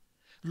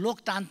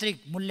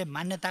 लोकतान्त्रिक मूल्य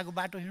मान्यताको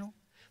बाटो हिँडौँ,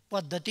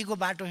 पद्धतिको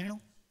बाटो हिँडौँ।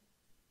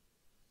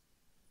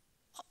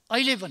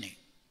 अहिले पनि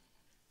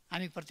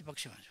हामी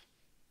प्रतिपक्षमा छौँ।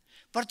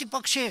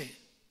 प्रतिपक्ष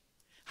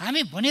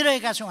हामी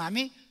भनिरहेका छौँ,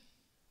 हामी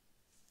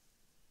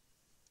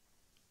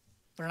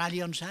प्रणाली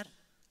अनुसार,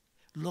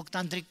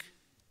 लोकतान्त्रिक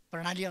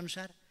प्रणाली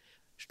अनुसार,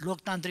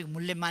 लोकतान्त्रिक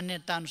मूल्य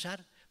मान्यता अनुसार,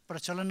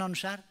 प्रचलन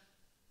अनुसार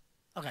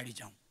अगाडि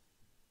जाउँ।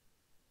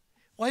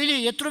 अहिले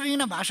यत्रो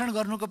बिघ्न भाषण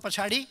गर्नुको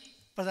पछाडि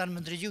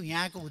प्रधानमन्त्रीज्यू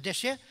यहाँको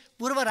उद्देश्य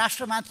पूर्व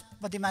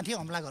राष्ट्रपतिमाथि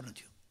हमला गर्नु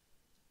थियो।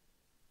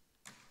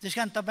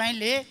 त्यसकारण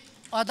तपाईँले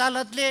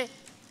अदालतले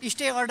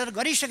स्टे अर्डर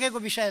गरिसकेको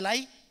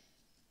विषयलाई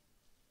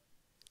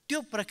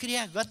त्यो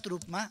प्रक्रियागत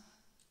रूपमा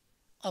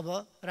अब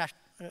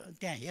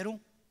त्यहाँ हेरौँ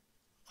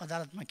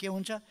अदालतमा के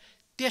हुन्छ,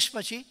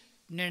 त्यसपछि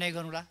निर्णय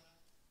गरौँला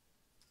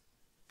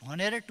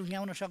भनेर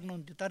टुङ्ग्याउन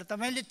सक्नुहुन्थ्यो। तर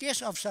तपाईँले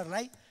त्यस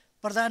अवसरलाई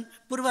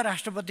पूर्व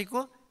राष्ट्रपतिको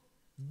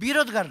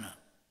विरोध गर्न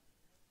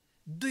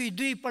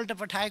दुईपल्ट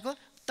पठाएको,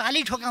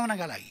 ताली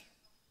ठोकाउनका लागि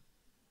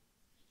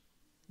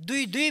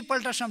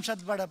दुईपल्ट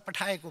संसदबाट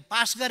पठाएको,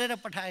 पास गरेर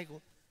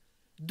पठाएको,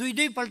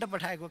 दुईपल्ट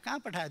पठाएको। कहाँ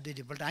पठायो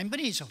दुईपल्ट? हामी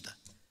पनि हिँड्छौँ त।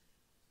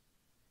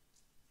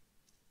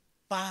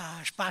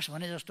 पास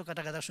भने जस्तो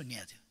कता कता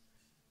सुनिएको थियो।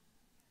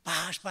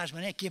 पास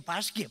भने के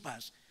पास?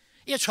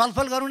 ए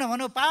छलफल गरौँ न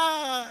भन्यो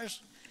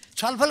पास,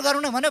 छलफल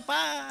गरौँ न भन्यो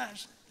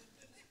पास।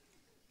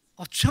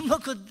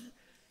 अचम्मको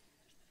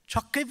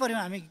छक्कै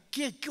पऱ्यौँ हामी।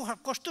 के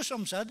कस्तो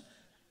संसद,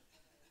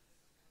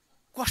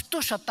 कस्तो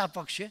सत्ता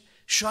पक्ष,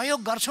 सहयोग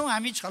गर्छौँ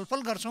हामी,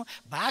 छलफल गर्छौँ,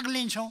 भाग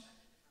लिन्छौँ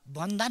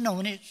भन्दा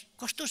नहुने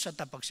कस्तो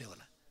सत्ता पक्ष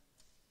होला?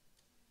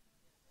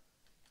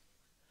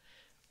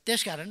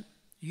 त्यसकारण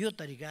यो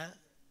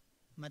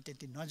तरिकामा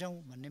त्यति नजाउँ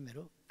भन्ने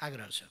मेरो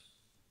आग्रह छ।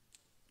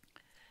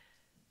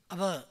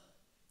 अब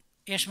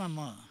यसमा म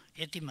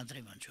यति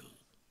मात्रै भन्छु,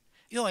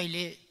 यो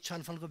अहिले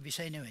छलफलको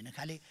विषय नै होइन,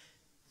 खालि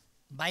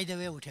बाइ द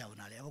वे उठ्या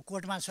हुनाले। अब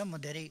कोर्टमा छ, म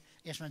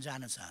धेरै यसमा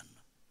जान चाहन्न,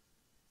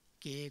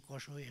 के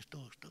कसो यस्तो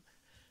उस्तो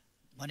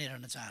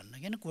भनिरहन चाहन्न,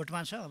 किन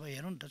कोर्टमा छ। अब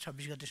हेरौँ त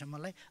 26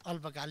 गतेसम्मलाई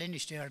अल्पकालीन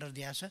स्टे अर्डर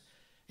दिएको छ,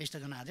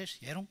 स्थगन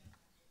आदेश, हेरौँ।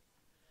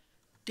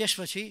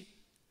 त्यसपछि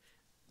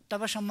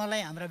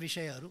तबसम्मलाई हाम्रा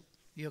विषयहरू,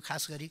 यो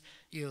खास गरी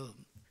यो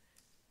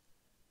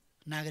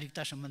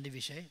नागरिकता सम्बन्धी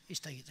विषय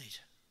स्थगितै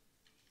छ।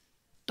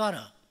 तर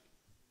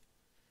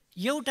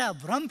एउटा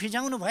भ्रम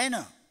फिजाउनु भएन,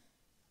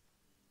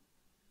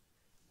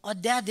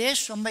 अध्यादेश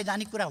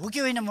संवैधानिक कुरा हो कि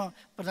होइन? म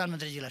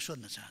प्रधानमन्त्रीजीलाई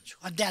सोध्न चाहन्छु,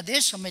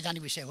 अध्यादेश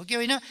संवैधानिक विषय हो कि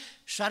होइन?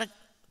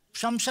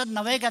 संसद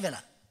नभएका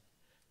बेला,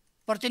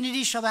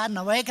 प्रतिनिधि सभा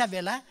नभएका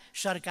बेला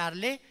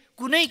सरकारले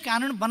कुनै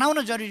कानुन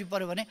बनाउन जरुरी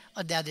पर्यो भने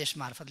अध्यादेश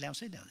मार्फत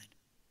ल्याउँछ ल्याउँदैन?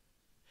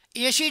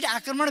 एसिड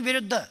आक्रमण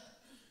विरुद्ध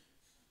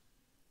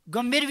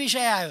गम्भीर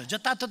विषय आयो,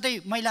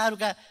 जताततै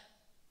महिलाहरूका,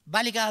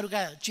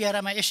 बालिकाहरूका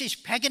चेहरामा एसिड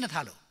फ्याँकिन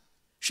थाल्यो,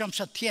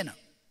 संसद थिएन।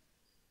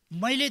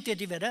 मैले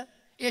त्यति बेला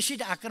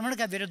एसिड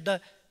आक्रमणका विरुद्ध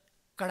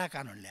कडा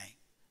कानुन ल्याएँ,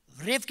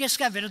 रेप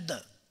केसका विरुद्ध,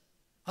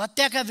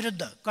 हत्याका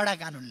विरुद्ध कडा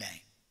कानुन ल्याएँ।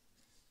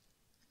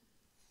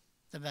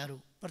 तपाईँहरू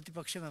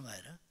प्रतिपक्षमा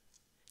भएर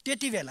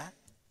त्यति बेला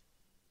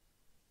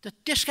त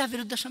त्यसका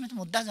विरुद्ध समेत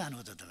मुद्दा जानु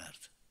हो त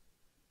तपाईँहरू।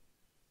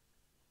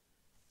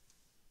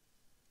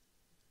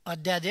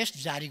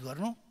 अध्यादेश जारी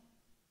गर्नु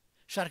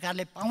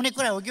सरकारले पाउने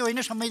कुरा हो कि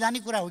होइन,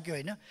 संवैधानिक कुरा हो कि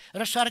होइन,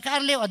 र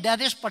सरकारले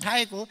अध्यादेश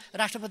पठाएको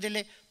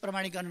राष्ट्रपतिले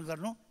प्रमाणीकरण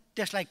गर्नु,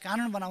 त्यसलाई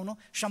कानुन बनाउनु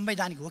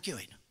संवैधानिक हो कि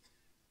होइन।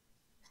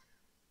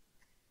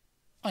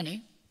 अनि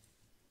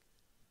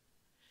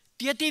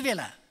त्यति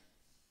बेला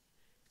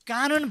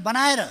कानुन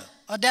बनाएर,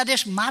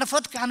 अध्यादेश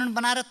मार्फत कानुन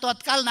बनाएर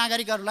तत्काल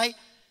नागरिकहरूलाई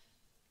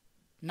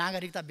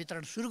नागरिकता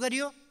वितरण सुरु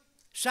गरियो।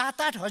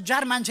 7-8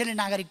 हजार मान्छेले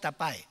नागरिकता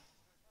पाए।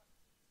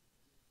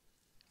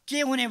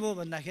 के हुने भयो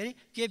भन्दाखेरि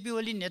केपी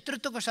ओली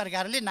नेतृत्वको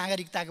सरकारले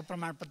नागरिकताको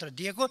प्रमाणपत्र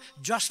दिएको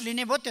जस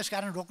लिने भयो,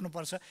 त्यसकारण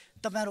रोक्नुपर्छ।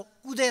 तपाईँहरू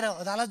कुदेर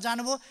अदालत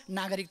जानुभयो,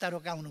 नागरिकता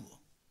रोकाउनु भयो।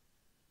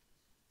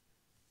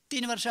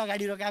 3 वर्ष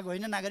अगाडि रोकाएको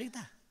होइन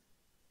नागरिकता,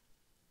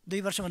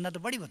 2 वर्षभन्दा त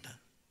बढी भयो त।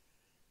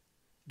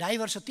 2.5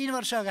 वर्ष 3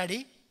 वर्ष अगाडि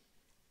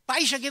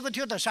पाइसकेको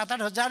थियो त।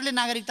 7-8 हजारले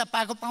नागरिकता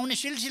पाउने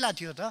सिलसिला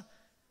थियो त।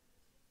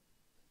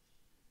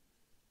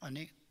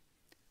 अनि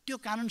त्यो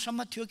कानुन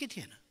सम्मत थियो कि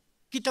थिएन?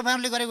 कि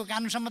तपाईँहरूले गरेको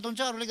कानुन सम्मत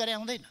हुन्छ, अरूले गरे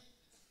हुँदैन?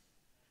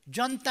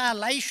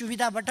 जनतालाई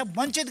सुविधाबाट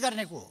वञ्चित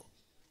गर्नेको हो।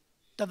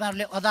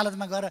 तपाईँहरूले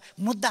अदालतमा गएर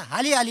मुद्दा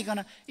हालिकन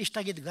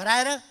स्थगित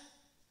गराएर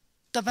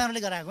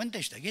तपाईँहरूले गराएको हो नि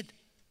त स्थगित।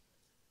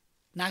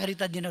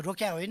 नागरिकता दिन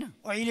रोक्या होइन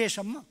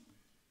अहिलेसम्म।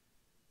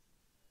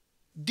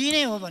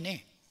 दिने हो भने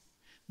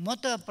म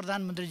त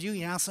प्रधानमन्त्रीज्यू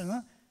यहाँसँग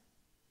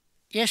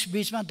यस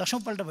बिचमा 10औं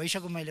पल्ट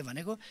भइसक्यो मैले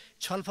भनेको,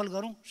 छलफल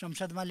गरौँ,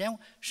 संसदमा ल्याउँ।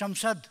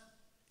 संसद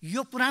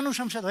यो पुरानो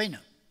संसद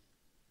होइन,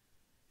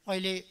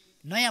 अहिले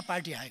नयाँ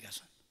पार्टी आएका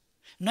छन्,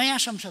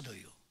 नयाँ संसद हो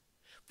यो।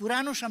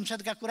 पुरानो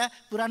संसदका कुरा,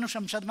 पुरानो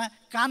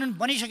संसदमा कानुन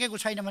बनिसकेको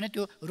छैन भने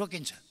त्यो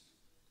रोकिन्छ,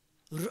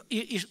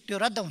 त्यो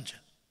रद्द हुन्छ।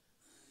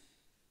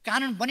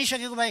 कानुन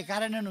बनिसकेको भए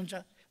कार्यान्वयन हुन्छ,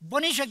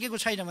 बनिसकेको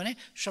छैन भने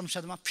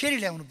संसदमा फेरि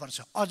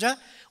ल्याउनुपर्छ। अझ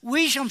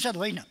उही संसद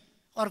होइन,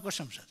 अर्को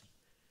संसद।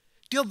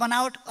 त्यो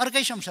बनावट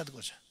अर्कै संसदको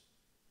छ।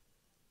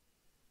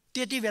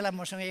 त्यति बेला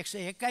मसँग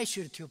 121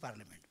 सिट थियो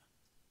पार्लियामेन्टमा,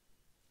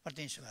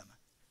 प्रतिनिधि सभामा।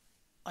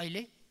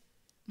 अहिले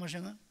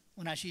मसँग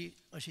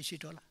 79-80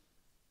 सिट होला,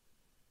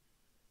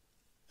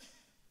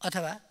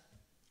 अथवा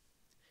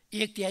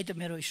 1/3 त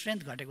मेरो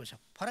स्ट्रेन्थ घटेको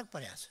छ, फरक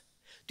परेको छ।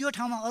 त्यो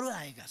ठाउँमा अरू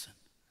आएका छन्।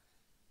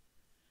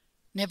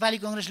 नेपाली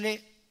कङ्ग्रेसले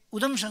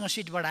उदमसँग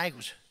सिट बढाएको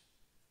छ,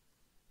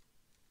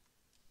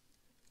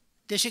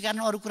 त्यसै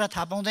कारण अरू कुरा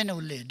थाहा पाउँदैन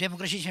उसले।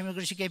 डेमोक्रेसी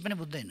सेमोक्रेसी केही पनि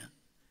बुझ्दैन।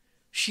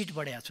 सिट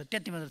बढाएको छ,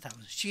 त्यति मात्र थाहा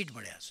पाउँछ, सिट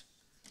बढाएको छ।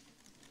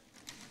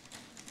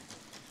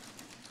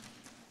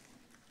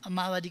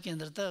 माओवादी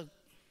केन्द्र त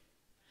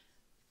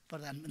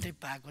प्रधानमन्त्री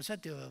पाएको छ,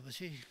 त्यो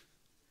पछि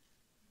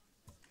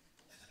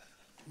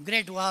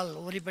ग्रेट वाल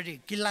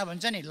वरिपरि किल्ला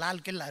भन्छ नि,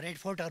 लाल किल्ला, रेड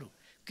फोर्टहरू,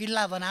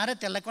 किल्ला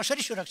बनाएर त्यसलाई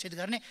कसरी सुरक्षित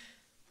गर्ने।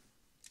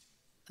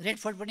 रेड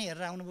फोर्ट पनि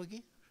हेरेर आउनुभयो कि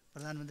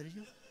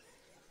प्रधानमन्त्रीज्यू?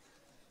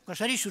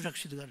 कसरी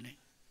सुरक्षित गर्ने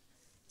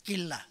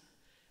किल्ला?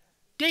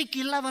 त्यही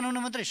किल्ला बनाउन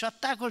मात्रै,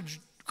 सत्ताको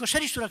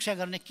कसरी सुरक्षा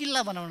गर्ने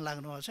किल्ला बनाउन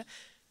लाग्नुभएको छ।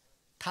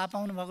 थाहा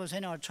पाउनु भएको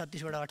छैन,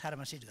 36बाट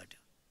 18मा सिट घट्यो,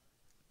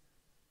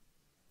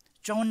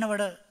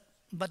 54बाट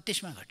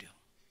 32मा घट्यो।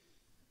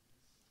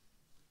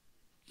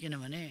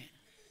 किनभने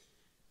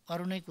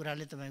अरू नै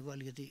कुराले तपाईँको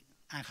अलिकति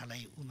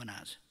आँखालाई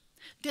बनाएको छ।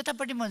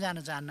 त्यतापट्टि म जान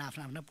चाहन्न,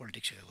 आफ्नो आफ्नो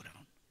पोलिटिक्सको कुरा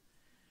हुन्,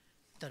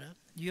 तर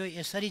यो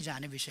यसरी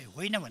जाने विषय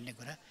होइन भन्ने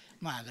कुरा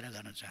म आग्रह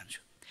गर्न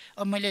चाहन्छु।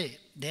 अब मैले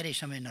धेरै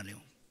समय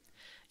नलिउँ,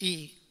 यी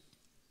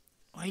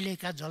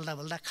अहिलेका जल्दा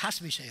बल्दा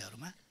खास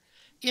विषयहरूमा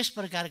यस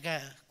प्रकारका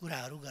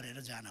कुराहरू गरेर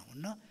जान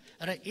हुन्न।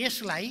 र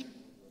यसलाई,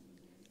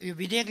 यो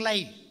विधेयकलाई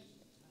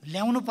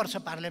ल्याउनुपर्छ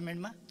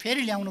पार्लियामेन्टमा,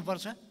 फेरि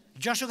ल्याउनुपर्छ,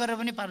 जसो गरेर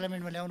पनि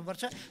पार्लियामेन्टमा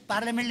ल्याउनुपर्छ।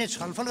 पार्लियामेन्टले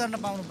छलफल गर्न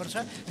पाउनुपर्छ।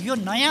 यो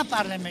नयाँ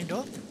पार्लियामेन्ट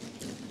हो,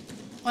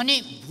 अनि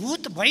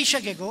भूत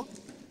भइसकेको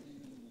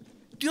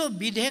त्यो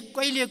विधेयक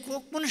कहिलेको,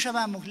 कुन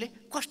सभामुखले,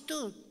 कस्तो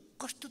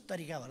कस्तो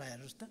तरिका होला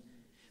हेर्नुहोस् त।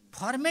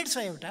 फर्मेट छ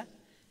एउटा,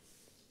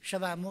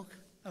 सभामुख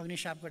अग्नि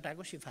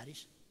सापकोटाको सिफारिस।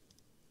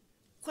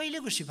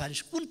 कहिलेको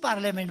सिफारिस? कुन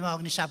पार्लियामेन्टमा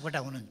अग्नि सापकोटा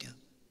हुनुहुन्थ्यो?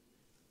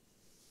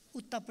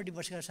 उतापट्टि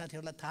बसेका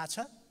साथीहरूलाई थाहा छ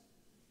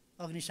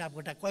अग्नि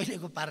सापकोटा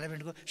कहिलेको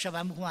पार्लियामेन्टको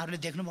सभामुख उहाँहरूले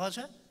देख्नुभएको छ?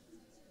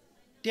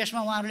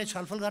 त्यसमा उहाँहरूले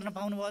छलफल गर्न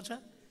पाउनुभएको छ?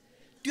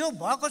 त्यो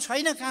भएको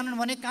छैन कानुन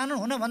भने, कानुन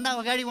हुनभन्दा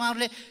अगाडि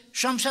उहाँहरूले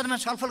संसदमा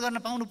छलफल गर्न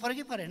पाउनु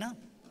पर्यो कि परेन?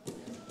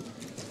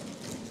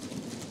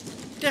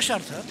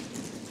 त्यसर्थ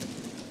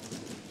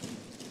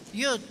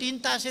यो 3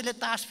 तासेले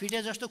तास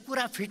फिटे जस्तो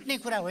कुरा फिट्ने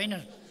कुरा होइन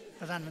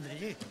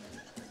प्रधानमन्त्रीजी,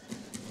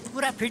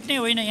 कुरा फिट्ने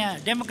होइन।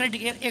 यहाँ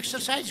डेमोक्रेटिक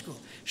एक्सर्साइजको,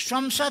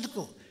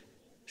 संसदको,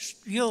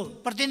 यो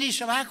प्रतिनिधि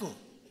सभाको,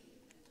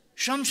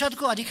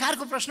 संसदको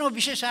अधिकारको प्रश्न हो,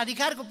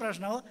 विशेषाधिकारको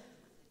प्रश्न हो।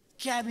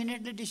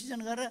 क्याबिनेटले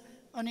डिसिजन गरेर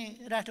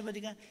अनि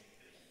राष्ट्रपतिका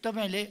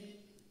तपाईँले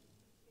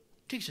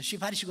ठिक छ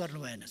सिफारिस गर्नु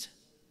भएन छ,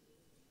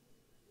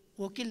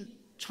 वकिल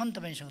छन्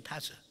तपाईँसँग थाहा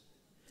छ,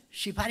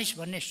 सिफारिस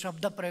भन्ने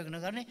शब्द प्रयोग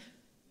नगर्ने,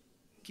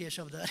 के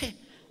शब्द अरे,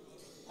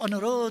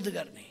 अनुरोध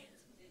गर्ने,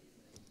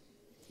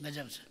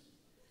 गजब छ।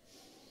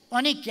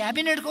 अनि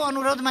क्याबिनेटको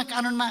अनुरोधमा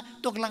कानुनमा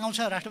तोक लगाउँछ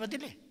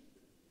राष्ट्रपतिले?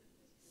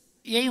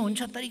 यही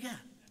हुन्छ तरिका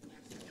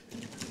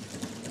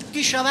कि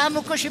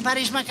सभामुखको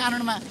सिफारिसमा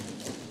कानुनमा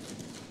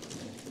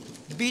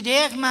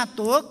विधेयकमा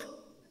तोक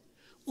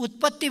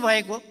उत्पत्ति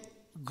भएको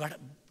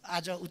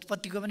आज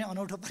उत्पत्तिको पनि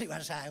अनौठो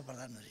परिभाषा आयो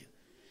प्रधानमन्त्री।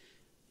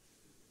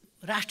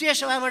 राष्ट्रिय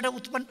सभाबाट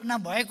उत्पन्न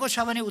भएको छ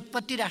भने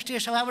उत्पत्ति राष्ट्रिय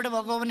सभाबाट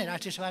भएको हो भने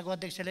राष्ट्रिय सभाको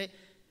अध्यक्षले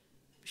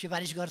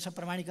सिफारिस गर्छ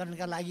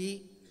प्रमाणीकरणका लागि।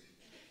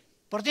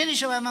 प्रतिनिधि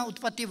सभामा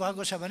उत्पत्ति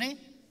भएको छ भने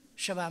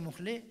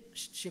सभामुखले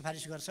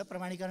सिफारिस गर्छ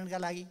प्रमाणीकरणका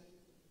लागि।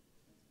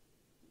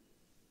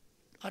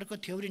 अर्को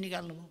थ्योरी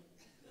निकाल्नुभयो।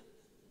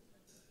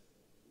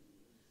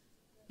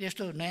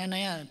 यस्तो नयाँ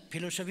नयाँ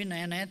फिलोसफी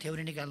नयाँ नयाँ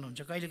थ्योरी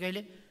निकाल्नुहुन्छ। कहिले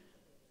कहिले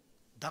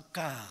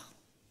धक्का,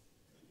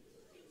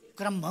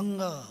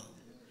 क्रमभङ्ग,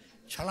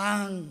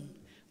 छलाङ,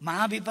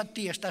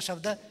 महाविपत्ति यस्ता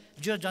शब्द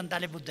जो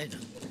जनताले बुझ्दैन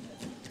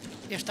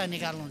यस्ता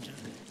निकाल्नुहुन्छ।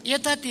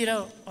 यतातिर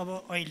अब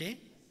अहिले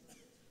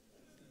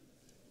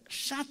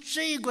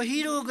साँच्चै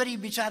गहिरो गरी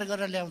विचार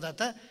गरेर ल्याउँदा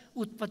त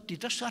उत्पत्ति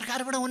त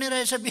सरकारबाट हुने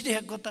रहेछ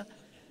विधेयकको त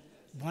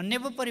भन्ने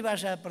पो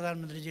परिभाषा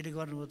प्रधानमन्त्रीजीले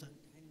गर्नुभयो त।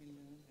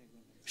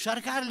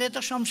 सरकारले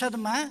त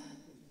संसदमा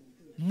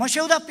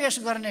मस्यौदा पेश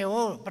गर्ने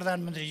हो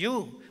प्रधानमन्त्रीज्यू,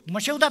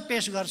 मस्यौदा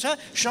पेश गर्छ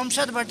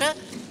संसदबाट,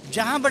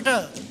 जहाँबाट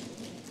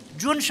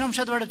जुन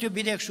संसदबाट त्यो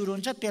विधेयक सुरु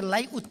हुन्छ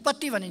त्यसलाई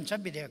उत्पत्ति भनिन्छ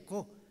विधेयकको।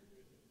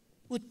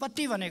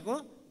 उत्पत्ति भनेको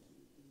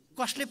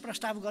कसले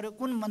प्रस्ताव गर्यो,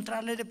 कुन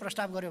मन्त्रालयले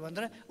प्रस्ताव गर्यो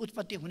भनेर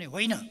उत्पत्ति हुने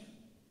होइन।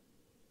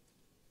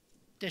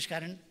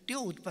 त्यसकारण त्यो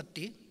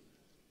उत्पत्ति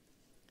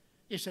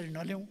यसरी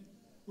नल्याउँ।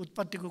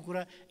 उत्पत्तिको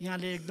कुरा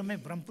यहाँले एकदमै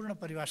भ्रमपूर्ण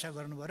परिभाषा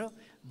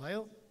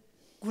गर्नुभयो।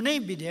 कुनै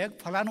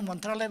विधेयक फलानु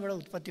मन्त्रालयबाट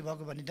उत्पत्ति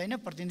भएको भनिँदैन,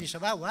 प्रतिनिधि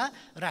सभा वा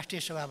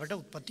राष्ट्रिय सभाबाट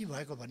उत्पत्ति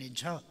भएको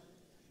भनिन्छ।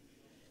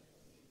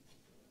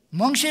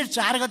 मङ्सिर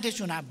 4 गते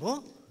चुनाव भयो।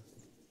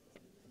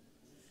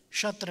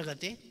 17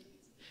 गते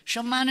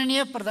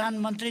सम्माननीय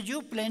प्रधानमन्त्रीज्यू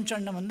प्लेन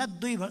चढ्नभन्दा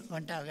 2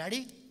 घन्टा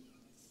अगाडि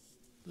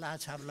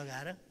लाछाप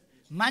लगाएर,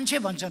 मान्छे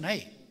भन्छन् है,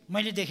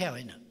 मैले देखे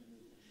होइन,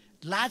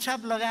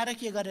 लाछाप लगाएर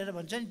के गरेर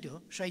भन्छ नि, त्यो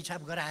सही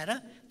छाप गराएर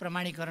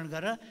प्रमाणीकरण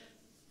गरेर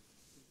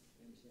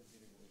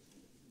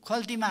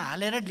खल्तीमा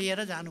हालेर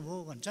लिएर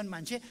जानुभयो भन्छन्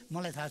मान्छे।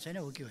 मलाई थाहा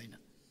छैन हो कि होइन।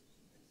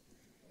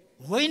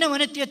 होइन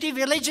भने त्यति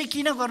बेलै चाहिँ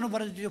किन गर्नु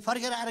पर्यो? त्यो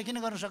फर्केर आएर किन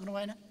गर्न सक्नु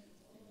भएन?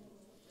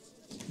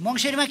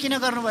 मङ्सिरमा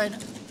किन गर्नु भएन?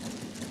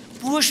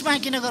 पुसमा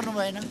किन गर्नु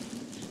भएन?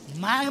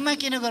 माघमा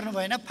किन गर्नु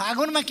भएन?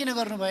 फागुनमा किन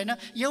गर्नु भएन?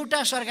 एउटा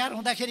सरकार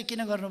हुँदाखेरि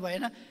किन गर्नु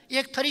भएन?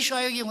 एक थरी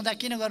सहयोगी हुँदा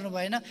किन गर्नु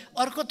भएन?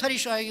 अर्को थरी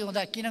सहयोगी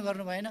हुँदा किन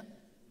गर्नु भएन?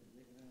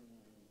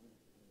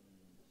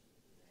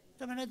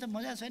 तपाईँलाई त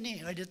मजा छ नि।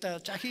 अहिले त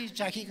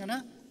चाखिकन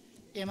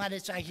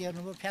एमाले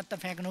चाखिहेर्नुभयो, फ्यात्त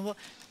फ्याँक्नुभयो।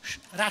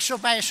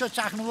 राष्ट्रपा यसो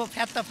चाख्नुभयो,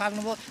 फ्यात्त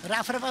फाल्नुभयो।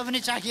 राफ्रपा पनि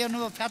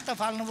चाखिहेर्नुभयो, फ्यात्त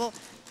फाल्नुभयो।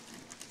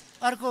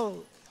 अर्को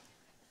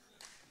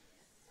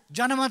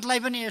जनमतलाई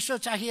पनि यसो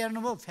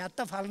चाखिहेर्नुभयो, फ्यात्त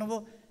फाल्नुभयो।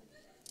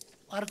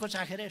 अर्को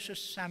चाखेर यसो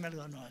सामेल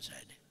गर्नुहोस्।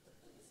 अहिले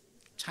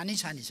छानी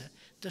छ।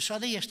 त्यो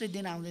सधैँ यस्तै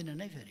दिन आउँदैन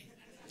नै फेरि।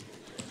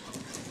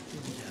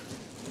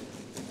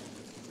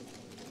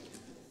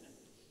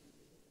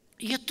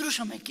 यत्रो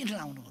समय किन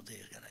लाउनु हो त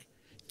यसलाई?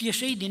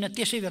 त्यसै दिन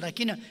त्यसै बेला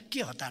किन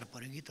के हतार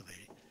पर्यो कि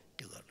तपाईँले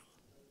त्यो गर्नु?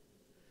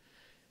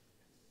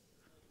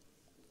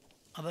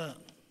 अब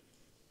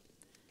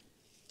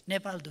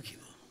नेपाल दुखी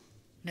भयो,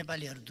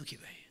 नेपालीहरू दुखी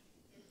भए।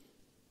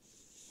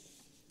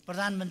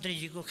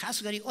 प्रधानमन्त्रीजीको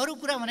खास गरी अरू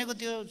कुरा भनेको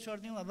त्यो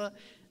छोडिदिउँ। अब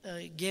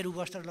गेरु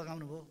वस्त्र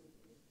लगाउनु भयो,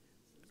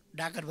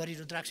 ढाकरभरि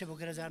रुद्राक्ष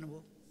बोकेर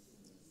जानुभयो।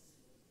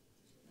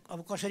 अब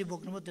कसरी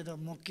बोक्नुभयो त्यो त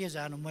म के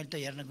जानु, मैले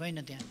त हेर्न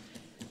गइनँ त्यहाँ।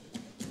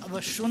 अब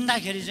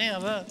सुन्दाखेरि चाहिँ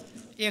अब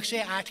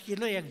 108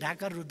 किलो एक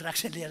ढाकर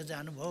रुद्राक्ष लिएर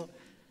जानुभयो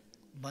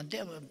भन्थे।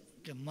 अब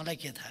त्यो मलाई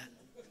के थाहा।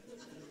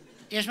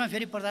 यसमा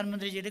फेरि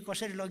प्रधानमन्त्रीजीले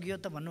कसरी लगियो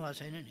त भन्नुभएको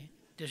छैन नि।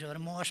 त्यसो भएर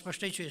म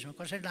अस्पष्टै छु यसमा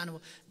कसरी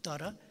लानुभयो।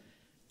 तर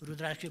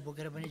रुद्राक्ष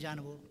बोकेर पनि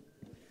जानुभयो,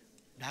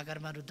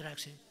 ढाकरमा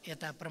रुद्राक्ष,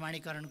 यता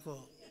प्रमाणीकरणको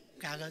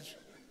कागज।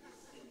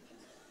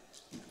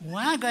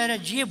 उहाँ गएर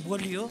जे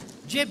बोलियो,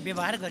 जे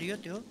व्यवहार गरियो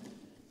त्यो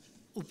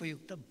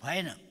उपयुक्त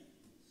भएन।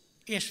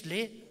 यसले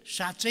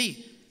साँच्चै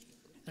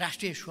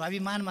राष्ट्रिय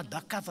स्वाभिमानमा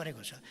धक्का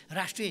परेको छ,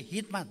 राष्ट्रिय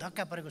हितमा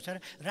धक्का परेको छ।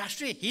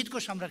 राष्ट्रिय हितको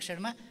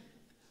संरक्षणमा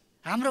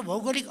हाम्रो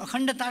भौगोलिक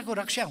अखण्डताको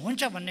रक्षा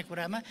हुन्छ भन्ने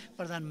कुरामा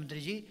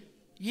प्रधानमन्त्रीजी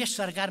यस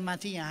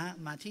सरकारमाथि यहाँ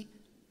माथि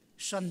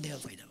सन्देह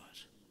पैदा भएको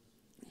छ।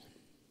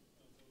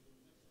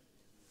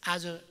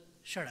 आज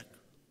सडक,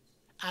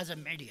 आज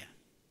मिडिया,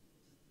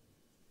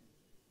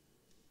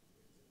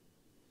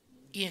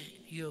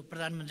 यो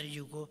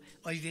प्रधानमन्त्रीज्यूको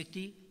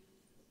अभिव्यक्ति,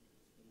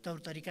 तौर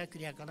तरिका,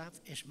 क्रियाकलाप,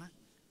 यसमा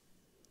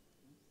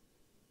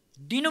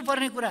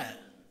दिनुपर्ने कुरा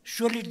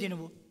सोलिड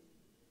दिनुभयो,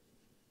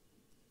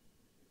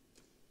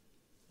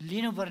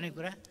 लिनुपर्ने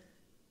कुरा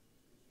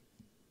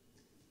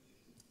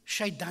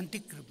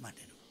सैद्धान्तिक रूपमा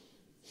दिनुभयो,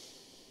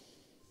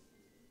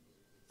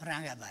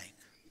 राँगा बाहेक।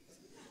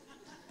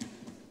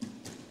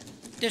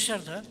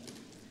 त्यसर्थ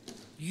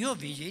यो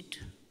भिजिट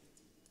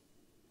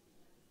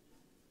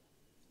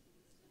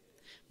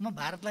म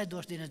भारतलाई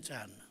दोष दिन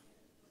चाहन्न।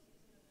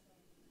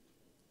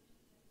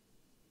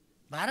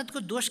 भारतको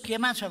दोष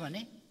केमा छ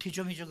भने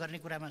थिचोमिचो गर्ने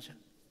कुरामा छ।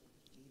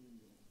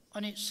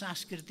 अनि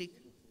सांस्कृतिक,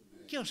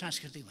 के हो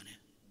सांस्कृतिक भने?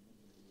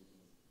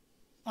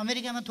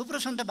 अमेरिकामा थुप्रो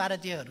छन् त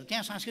भारतीयहरू,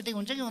 त्यहाँ सांस्कृतिक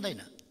हुन्छ कि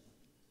हुँदैन?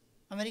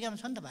 अमेरिकामा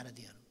छन् त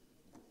भारतीयहरू,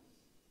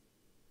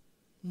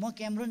 म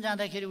क्यामरुन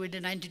जाँदाखेरि उहिले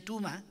 92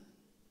 मा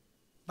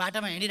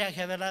बाटोमा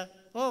हिँडिराखेको बेला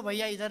ओ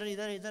भैया इधर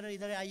इधर इधर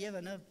इधर आइए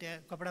भनेर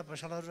त्यहाँ कपडा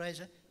पसलहरू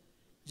रहेछ,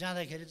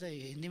 जाँदाखेरि त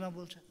हिन्दीमा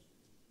बोल्छ,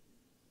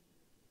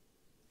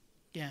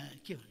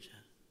 त्यहाँ के हुन्छ।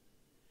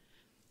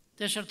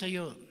 त्यसर्थ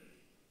यो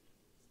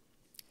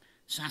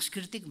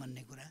सांस्कृतिक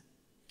भन्ने कुरा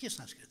के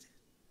सांस्कृतिक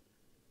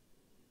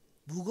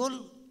भूगोल,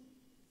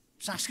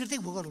 सांस्कृतिक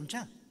भूगोल हुन्छ।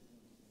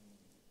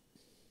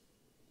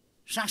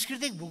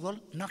 सांस्कृतिक भूगोल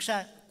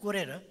नक्सा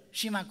कोरेर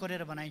सीमा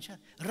कोरेर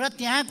बनाइन्छ र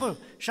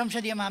त्यहाँको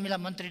संसदीय मामिला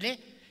मन्त्रीले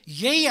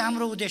यही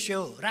हाम्रो उद्देश्य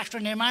हो, राष्ट्र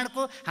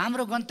निर्माणको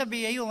हाम्रो गन्तव्य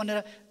यही हो भनेर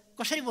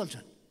कसरी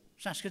बोल्छन्?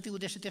 सांस्कृतिक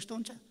उद्देश्य त्यस्तो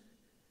हुन्छ।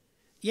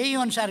 यही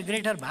अनुसार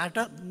ग्रेटर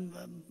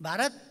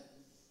भारत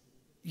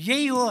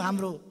यही हो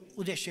हाम्रो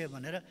उद्देश्य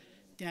भनेर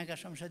त्यहाँका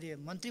संसदीय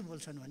मन्त्री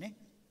बोल्छन् भने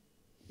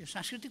यो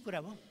सांस्कृतिक कुरा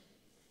भयो।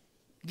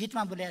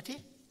 गीतमा बोलेका थिए,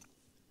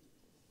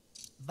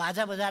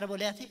 बाजा बजाएर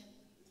बोलेका थिए,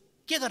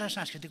 के गरेर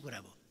सांस्कृतिक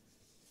कुरा भयो?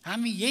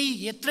 हामी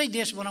यही यत्रै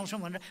देश बनाउँछौँ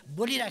भनेर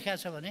बोलिराखेका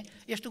छ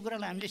भने यस्तो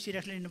कुरालाई हामीले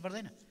सिरियसली लिनु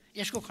पर्दैन,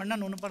 यसको खण्डन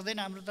हुनु पर्दैन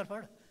हाम्रो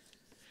तर्फबाट।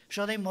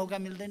 सधैँ मौका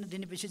मिल्दैन,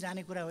 दिनपछि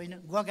जाने कुरा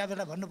होइन, गएका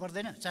बेला भन्नु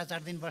पर्दैन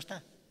 4-4 दिन बस्दा।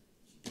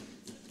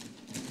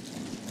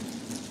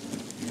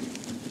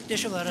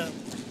 त्यसो भएर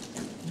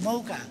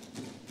मौका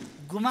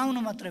गुमाउनु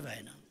मात्रै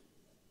भएन,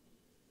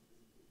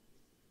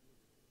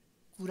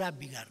 कुरा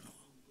बिगार्नु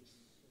हो।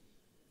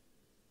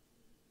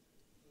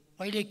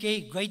 अहिले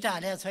केही गइ त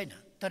हालेको छैन,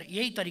 तर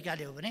यही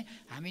तरिकाले हो भने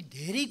हामी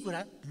धेरै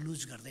कुरा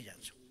लुज गर्दै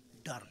जान्छौँ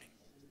डरले।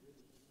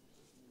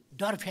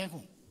 डर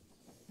फ्याँकौँ।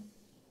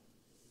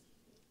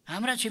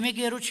 हाम्रा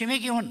छिमेकीहरू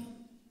छिमेकी हुन्,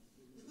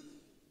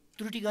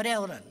 त्रुटि गरे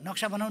होला,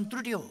 नक्सा बनाउनु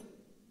त्रुटि हो।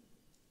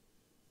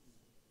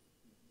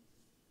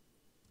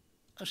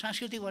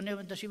 सांस्कृतिक भन्ने हो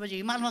भने त शिवजी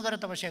हिमालमा गएर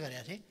तपस्या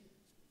गरेका थिए।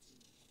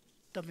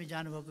 तपाईँ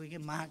जानुभएको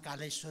कि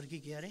महाकालेश्वर कि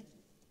के अरे,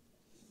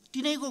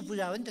 तिनैको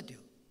पूजा हो नि त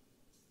त्यो।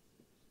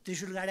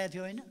 त्रिशूल गाडेको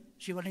थियो होइन,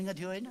 शिवलिङ्ग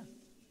थियो होइन,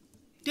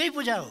 त्यही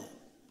पूजा हो।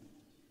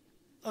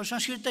 अब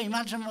संस्कृत त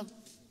हिमालसम्म,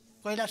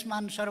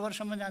 कैलाशमान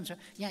सरोवरसम्म जान्छ,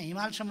 यहाँ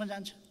हिमालसम्म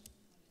जान्छ।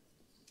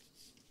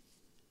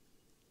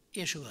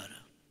 यसो भएर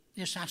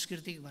यो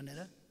सांस्कृतिक भनेर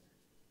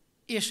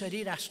यसरी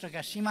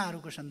राष्ट्रका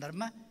सीमाहरूको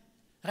सन्दर्भमा,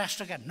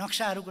 राष्ट्रका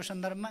नक्साहरूको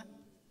सन्दर्भमा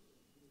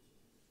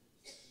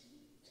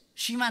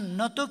सीमा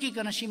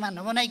नतोकिकन, सीमा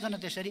नबनाइकन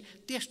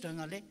त्यसरी त्यस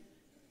ढङ्गले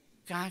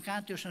कहाँ कहाँ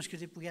त्यो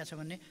संस्कृति पुगेको छ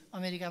भन्ने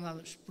अमेरिकामा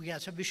पुगेको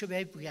छ,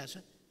 विश्वव्यापी पुगेको छ,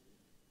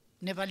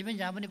 नेपाली पनि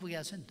जहाँ पनि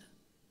पुगेको छ नि त।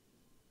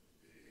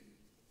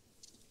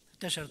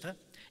 त्यसर्थ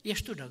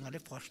यस्तो ढङ्गले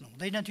फस्नु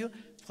हुँदैन थियो,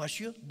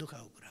 फस्यो,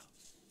 दुःखको कुरा हो।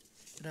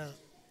 र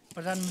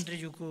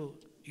प्रधानमन्त्रीज्यूको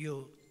यो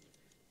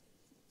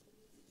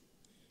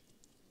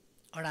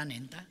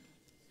अडानहीनता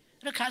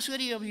र खास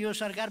गरी अब यो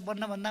सरकार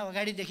बन्नभन्दा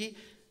अगाडिदेखि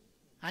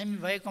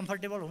हामी भए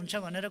कम्फर्टेबल हुन्छ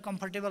भनेर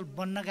कम्फर्टेबल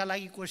बन्नका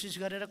लागि कोसिस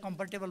गरेर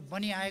कम्फर्टेबल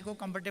बनिआएको,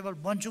 कम्फर्टेबल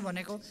बन्छु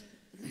भनेको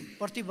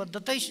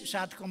प्रतिबद्धतै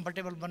साथ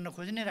कम्फर्टेबल बन्न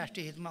खोज्ने,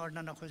 राष्ट्रिय हितमा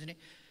अड्न नखोज्ने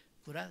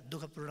कुरा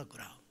दुःखपूर्ण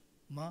कुरा हो।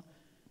 म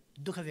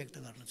दुःख व्यक्त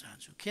गर्न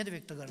चाहन्छु, खेद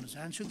व्यक्त गर्न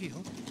चाहन्छु कि हो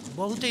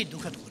बहुतै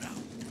दुःखद कुरा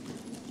हो,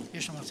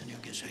 यो समर्थन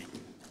योग्य छैन।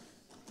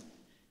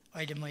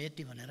 अहिले म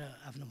यति भनेर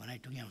आफ्नो भनाइ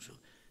टुङ्ग्याउँछु।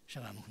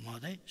 सभामुख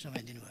महोदय,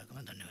 समय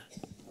दिनुभएकोमा धन्यवाद।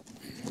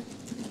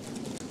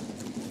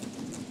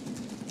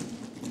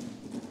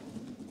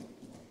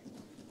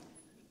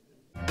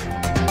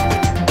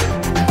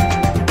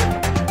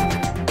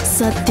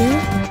 सत्य,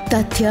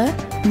 तथ्य,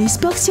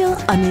 निष्पक्ष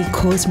अनि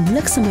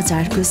खोजमूलक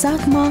समाचारको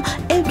साथमा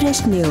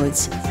एभरेस्ट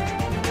न्यूज।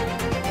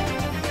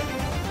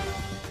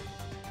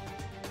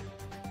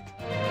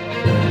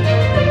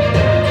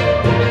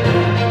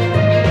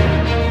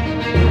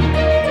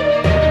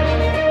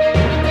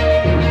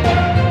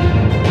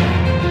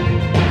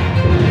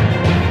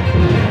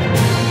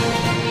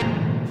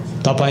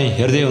 तपाईं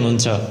हेर्दै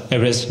हुनुहुन्छ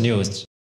एभरेस्ट न्यूज।